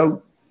got a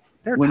joke.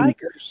 They're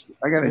Tigers.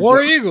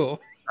 War Eagle.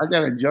 I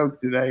got a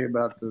joke today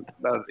about the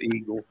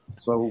Eagle.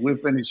 So we'll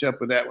finish up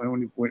with that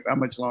one. How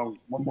much longer?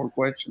 One more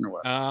question or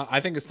what?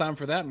 I think it's time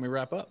for that, and we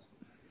wrap up.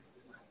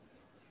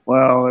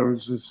 Well, there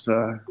was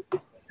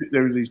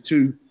these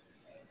two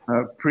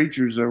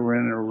preachers that were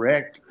in a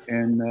wreck,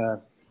 and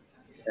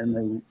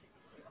they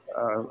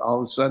all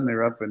of a sudden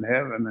they're up in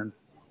heaven,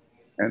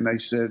 and they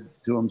said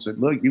to him,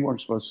 "Look, you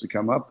weren't supposed to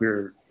come up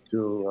here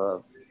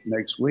till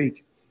next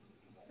week,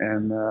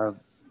 and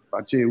I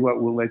tell you what,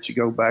 we'll let you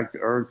go back to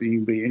earth, and you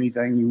can be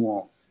anything you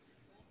want."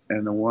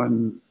 And the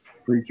one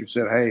preacher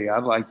said, "Hey,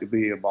 I'd like to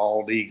be a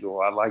bald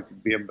eagle. I'd like to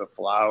be able to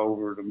fly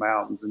over the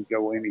mountains and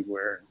go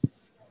anywhere."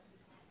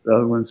 The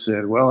other one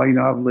said, "Well,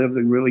 I've lived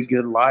a really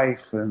good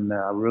life, and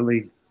I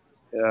really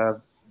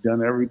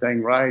done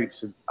everything right." He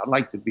said, "I'd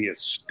like to be a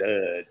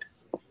stud."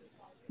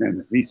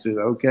 And he said,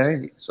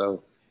 "Okay."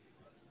 So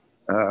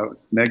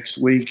next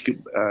week,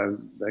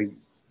 they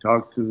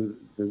talked to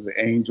the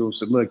angel,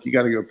 said, "Look, you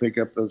got to go pick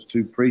up those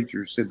two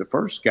preachers." Said the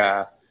first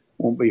guy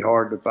won't be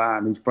hard to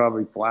find. He's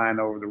probably flying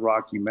over the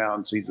Rocky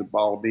Mountains. He's a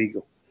bald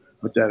eagle.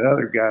 But that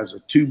other guy's a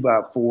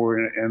 2x4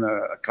 in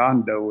a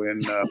condo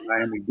in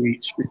Miami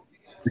Beach.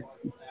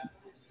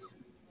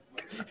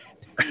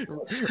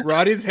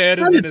 Roddy's head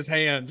is in his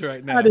hands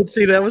right now. I didn't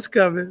see that was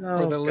coming.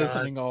 For the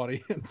listening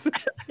audience.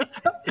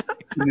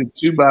 He's a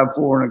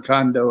 2x4 in a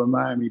condo in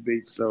Miami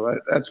Beach. So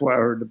that's why I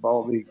heard the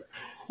bald eagle.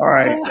 All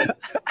right.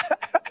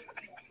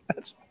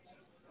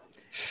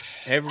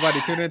 Hey, everybody,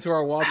 tune into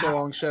our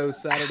watch-along show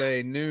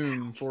Saturday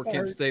noon for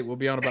Kent State. We'll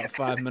be on about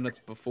 5 minutes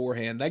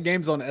beforehand. That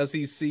game's on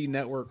SEC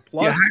Network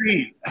Plus.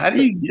 Yeah, how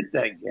do you get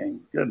that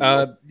game?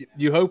 Good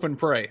you hope and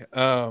pray.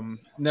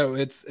 No,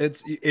 it's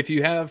if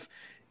you have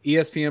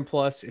ESPN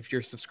Plus, if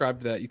you're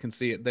subscribed to that, you can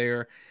see it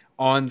there.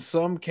 On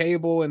some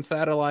cable and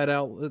satellite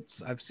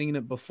outlets, I've seen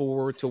it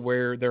before to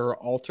where there are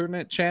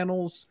alternate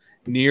channels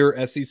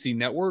near SEC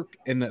Network,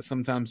 and that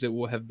sometimes it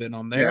will have been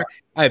on there. Yeah.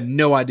 I have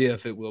no idea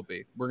if it will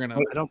be. We're gonna.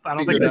 I don't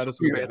think that is.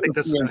 I think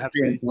this is gonna have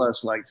to be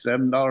plus like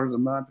 $7 a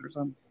month or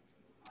something.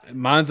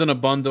 Mine's in a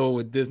bundle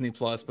with Disney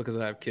Plus because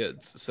I have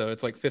kids, so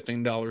it's like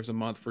 $15 a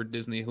month for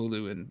Disney,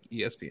 Hulu, and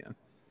ESPN.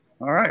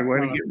 All right,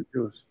 way to give it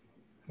to us.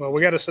 Well,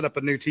 we got to set up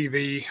a new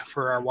TV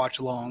for our watch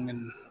along,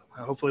 and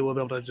hopefully we'll be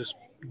able to just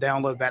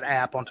download that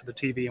app onto the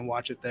TV and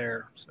watch it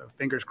there. So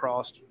fingers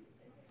crossed.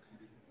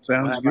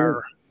 Sounds good.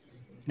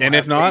 And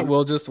if not,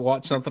 we'll just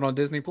watch something on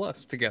Disney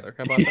Plus together.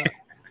 How about that?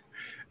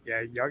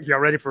 Yeah, y'all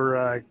ready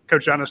for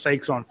Coach John's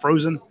takes on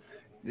Frozen?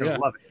 Yeah,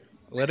 love it.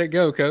 Let it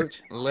go,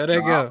 Coach. Let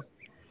it go.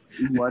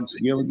 Watch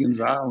Gilligan's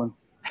Island.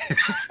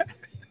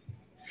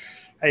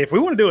 Hey, if we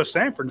want to do a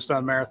Sanford and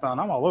Son marathon,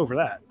 I'm all over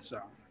that. So,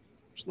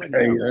 just let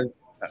me know.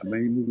 I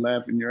mean, you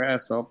laughing your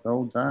ass off the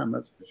whole time,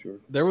 that's for sure.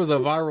 There was a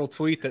viral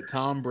tweet that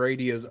Tom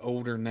Brady is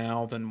older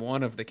now than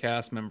one of the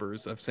cast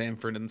members of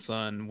Sanford and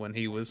Son when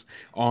he was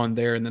on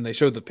there, and then they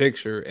showed the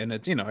picture, and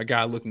it's a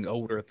guy looking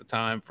older at the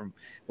time from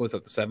the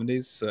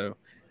 70s. So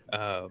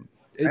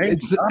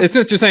it's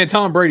just saying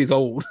Tom Brady's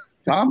old.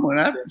 Tom went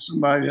after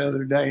somebody the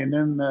other day, and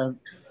then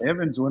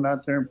Evans went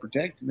out there and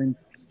protected him.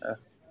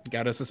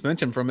 Got a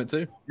suspension from it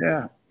too.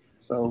 Yeah,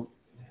 so.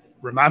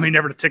 Remind me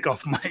never to tick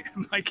off Mike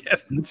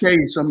Evans. I'll tell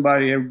you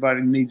somebody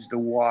everybody needs to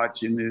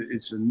watch, and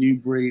it's a new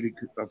breed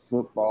of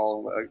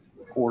football.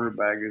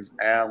 Quarterback is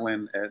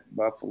Allen at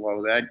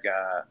Buffalo. That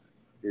guy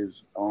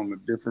is on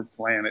a different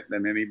planet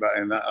than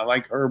anybody. And I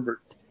like Herbert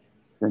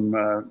from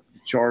the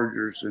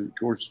Chargers, and of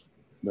course,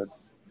 but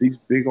these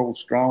big old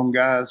strong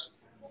guys,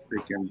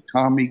 they can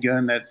Tommy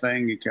gun that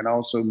thing. It can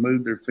also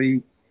move their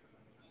feet.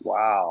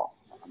 Wow.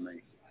 I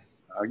mean,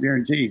 I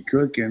guarantee you,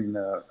 Cook and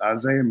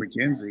Isaiah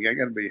McKenzie, I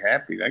got to be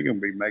happy. They're going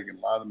to be making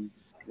a lot of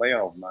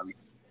playoff money.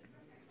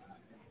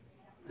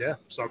 Yeah,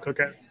 so Cook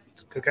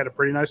had a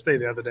pretty nice day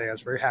the other day. I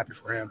was very happy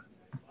for him.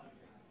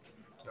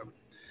 So,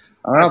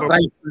 well,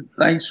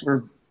 thanks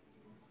for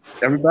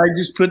everybody.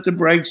 Just put the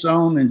brakes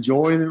on,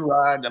 enjoy the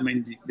ride. I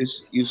mean,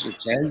 this is a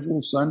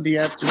casual Sunday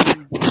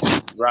afternoon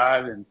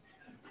ride, and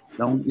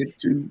don't get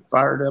too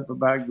fired up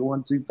about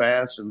going too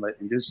fast, and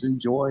just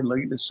enjoy and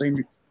look at the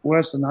scenery. Well,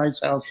 that's a nice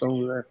house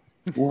over there.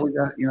 Well, we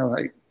got,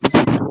 hey,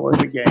 enjoy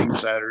the game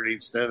Saturday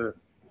instead of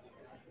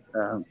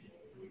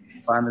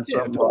finding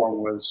something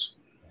wrong with us.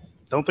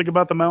 Don't think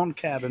about the mountain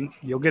cabin.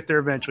 You'll get there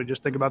eventually.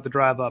 Just think about the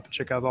drive up and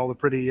check out all the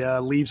pretty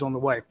leaves on the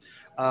way.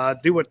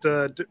 Do what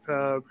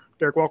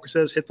Derek Walker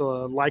says. Hit the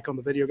like on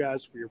the video,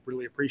 guys. We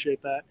really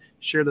appreciate that.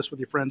 Share this with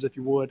your friends if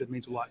you would. It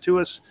means a lot to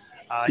us.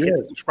 Hit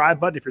the subscribe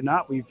button if you're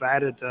not. We've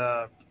added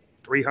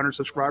 300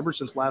 subscribers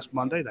since last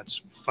Monday.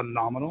 That's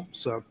phenomenal.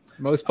 So.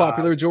 Most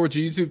popular Georgia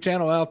YouTube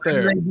channel out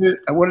there.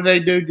 What do they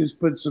do? Just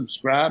put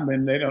subscribe,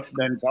 and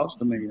doesn't cost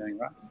them anything,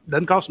 right?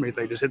 Doesn't cost them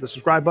anything. Just hit the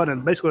subscribe button,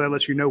 and basically that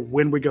lets you know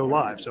when we go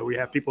live. So we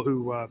have people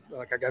who, I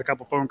got a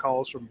couple phone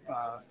calls from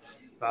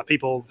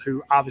people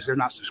who obviously are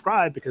not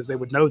subscribed because they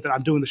would know that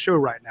I'm doing the show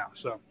right now.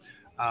 So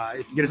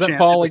If you get Is a that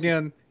chance, Paul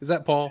again? Is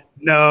that Paul?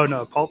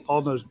 No.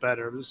 Paul knows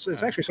better. It's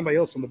actually somebody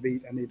else on the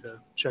beat I need to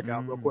check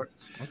out real quick.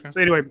 Okay. So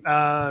anyway,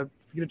 if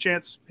you get a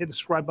chance, hit the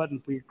subscribe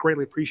button. We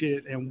greatly appreciate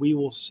it, and we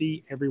will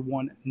see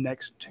everyone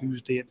next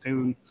Tuesday at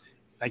noon.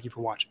 Thank you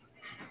for watching.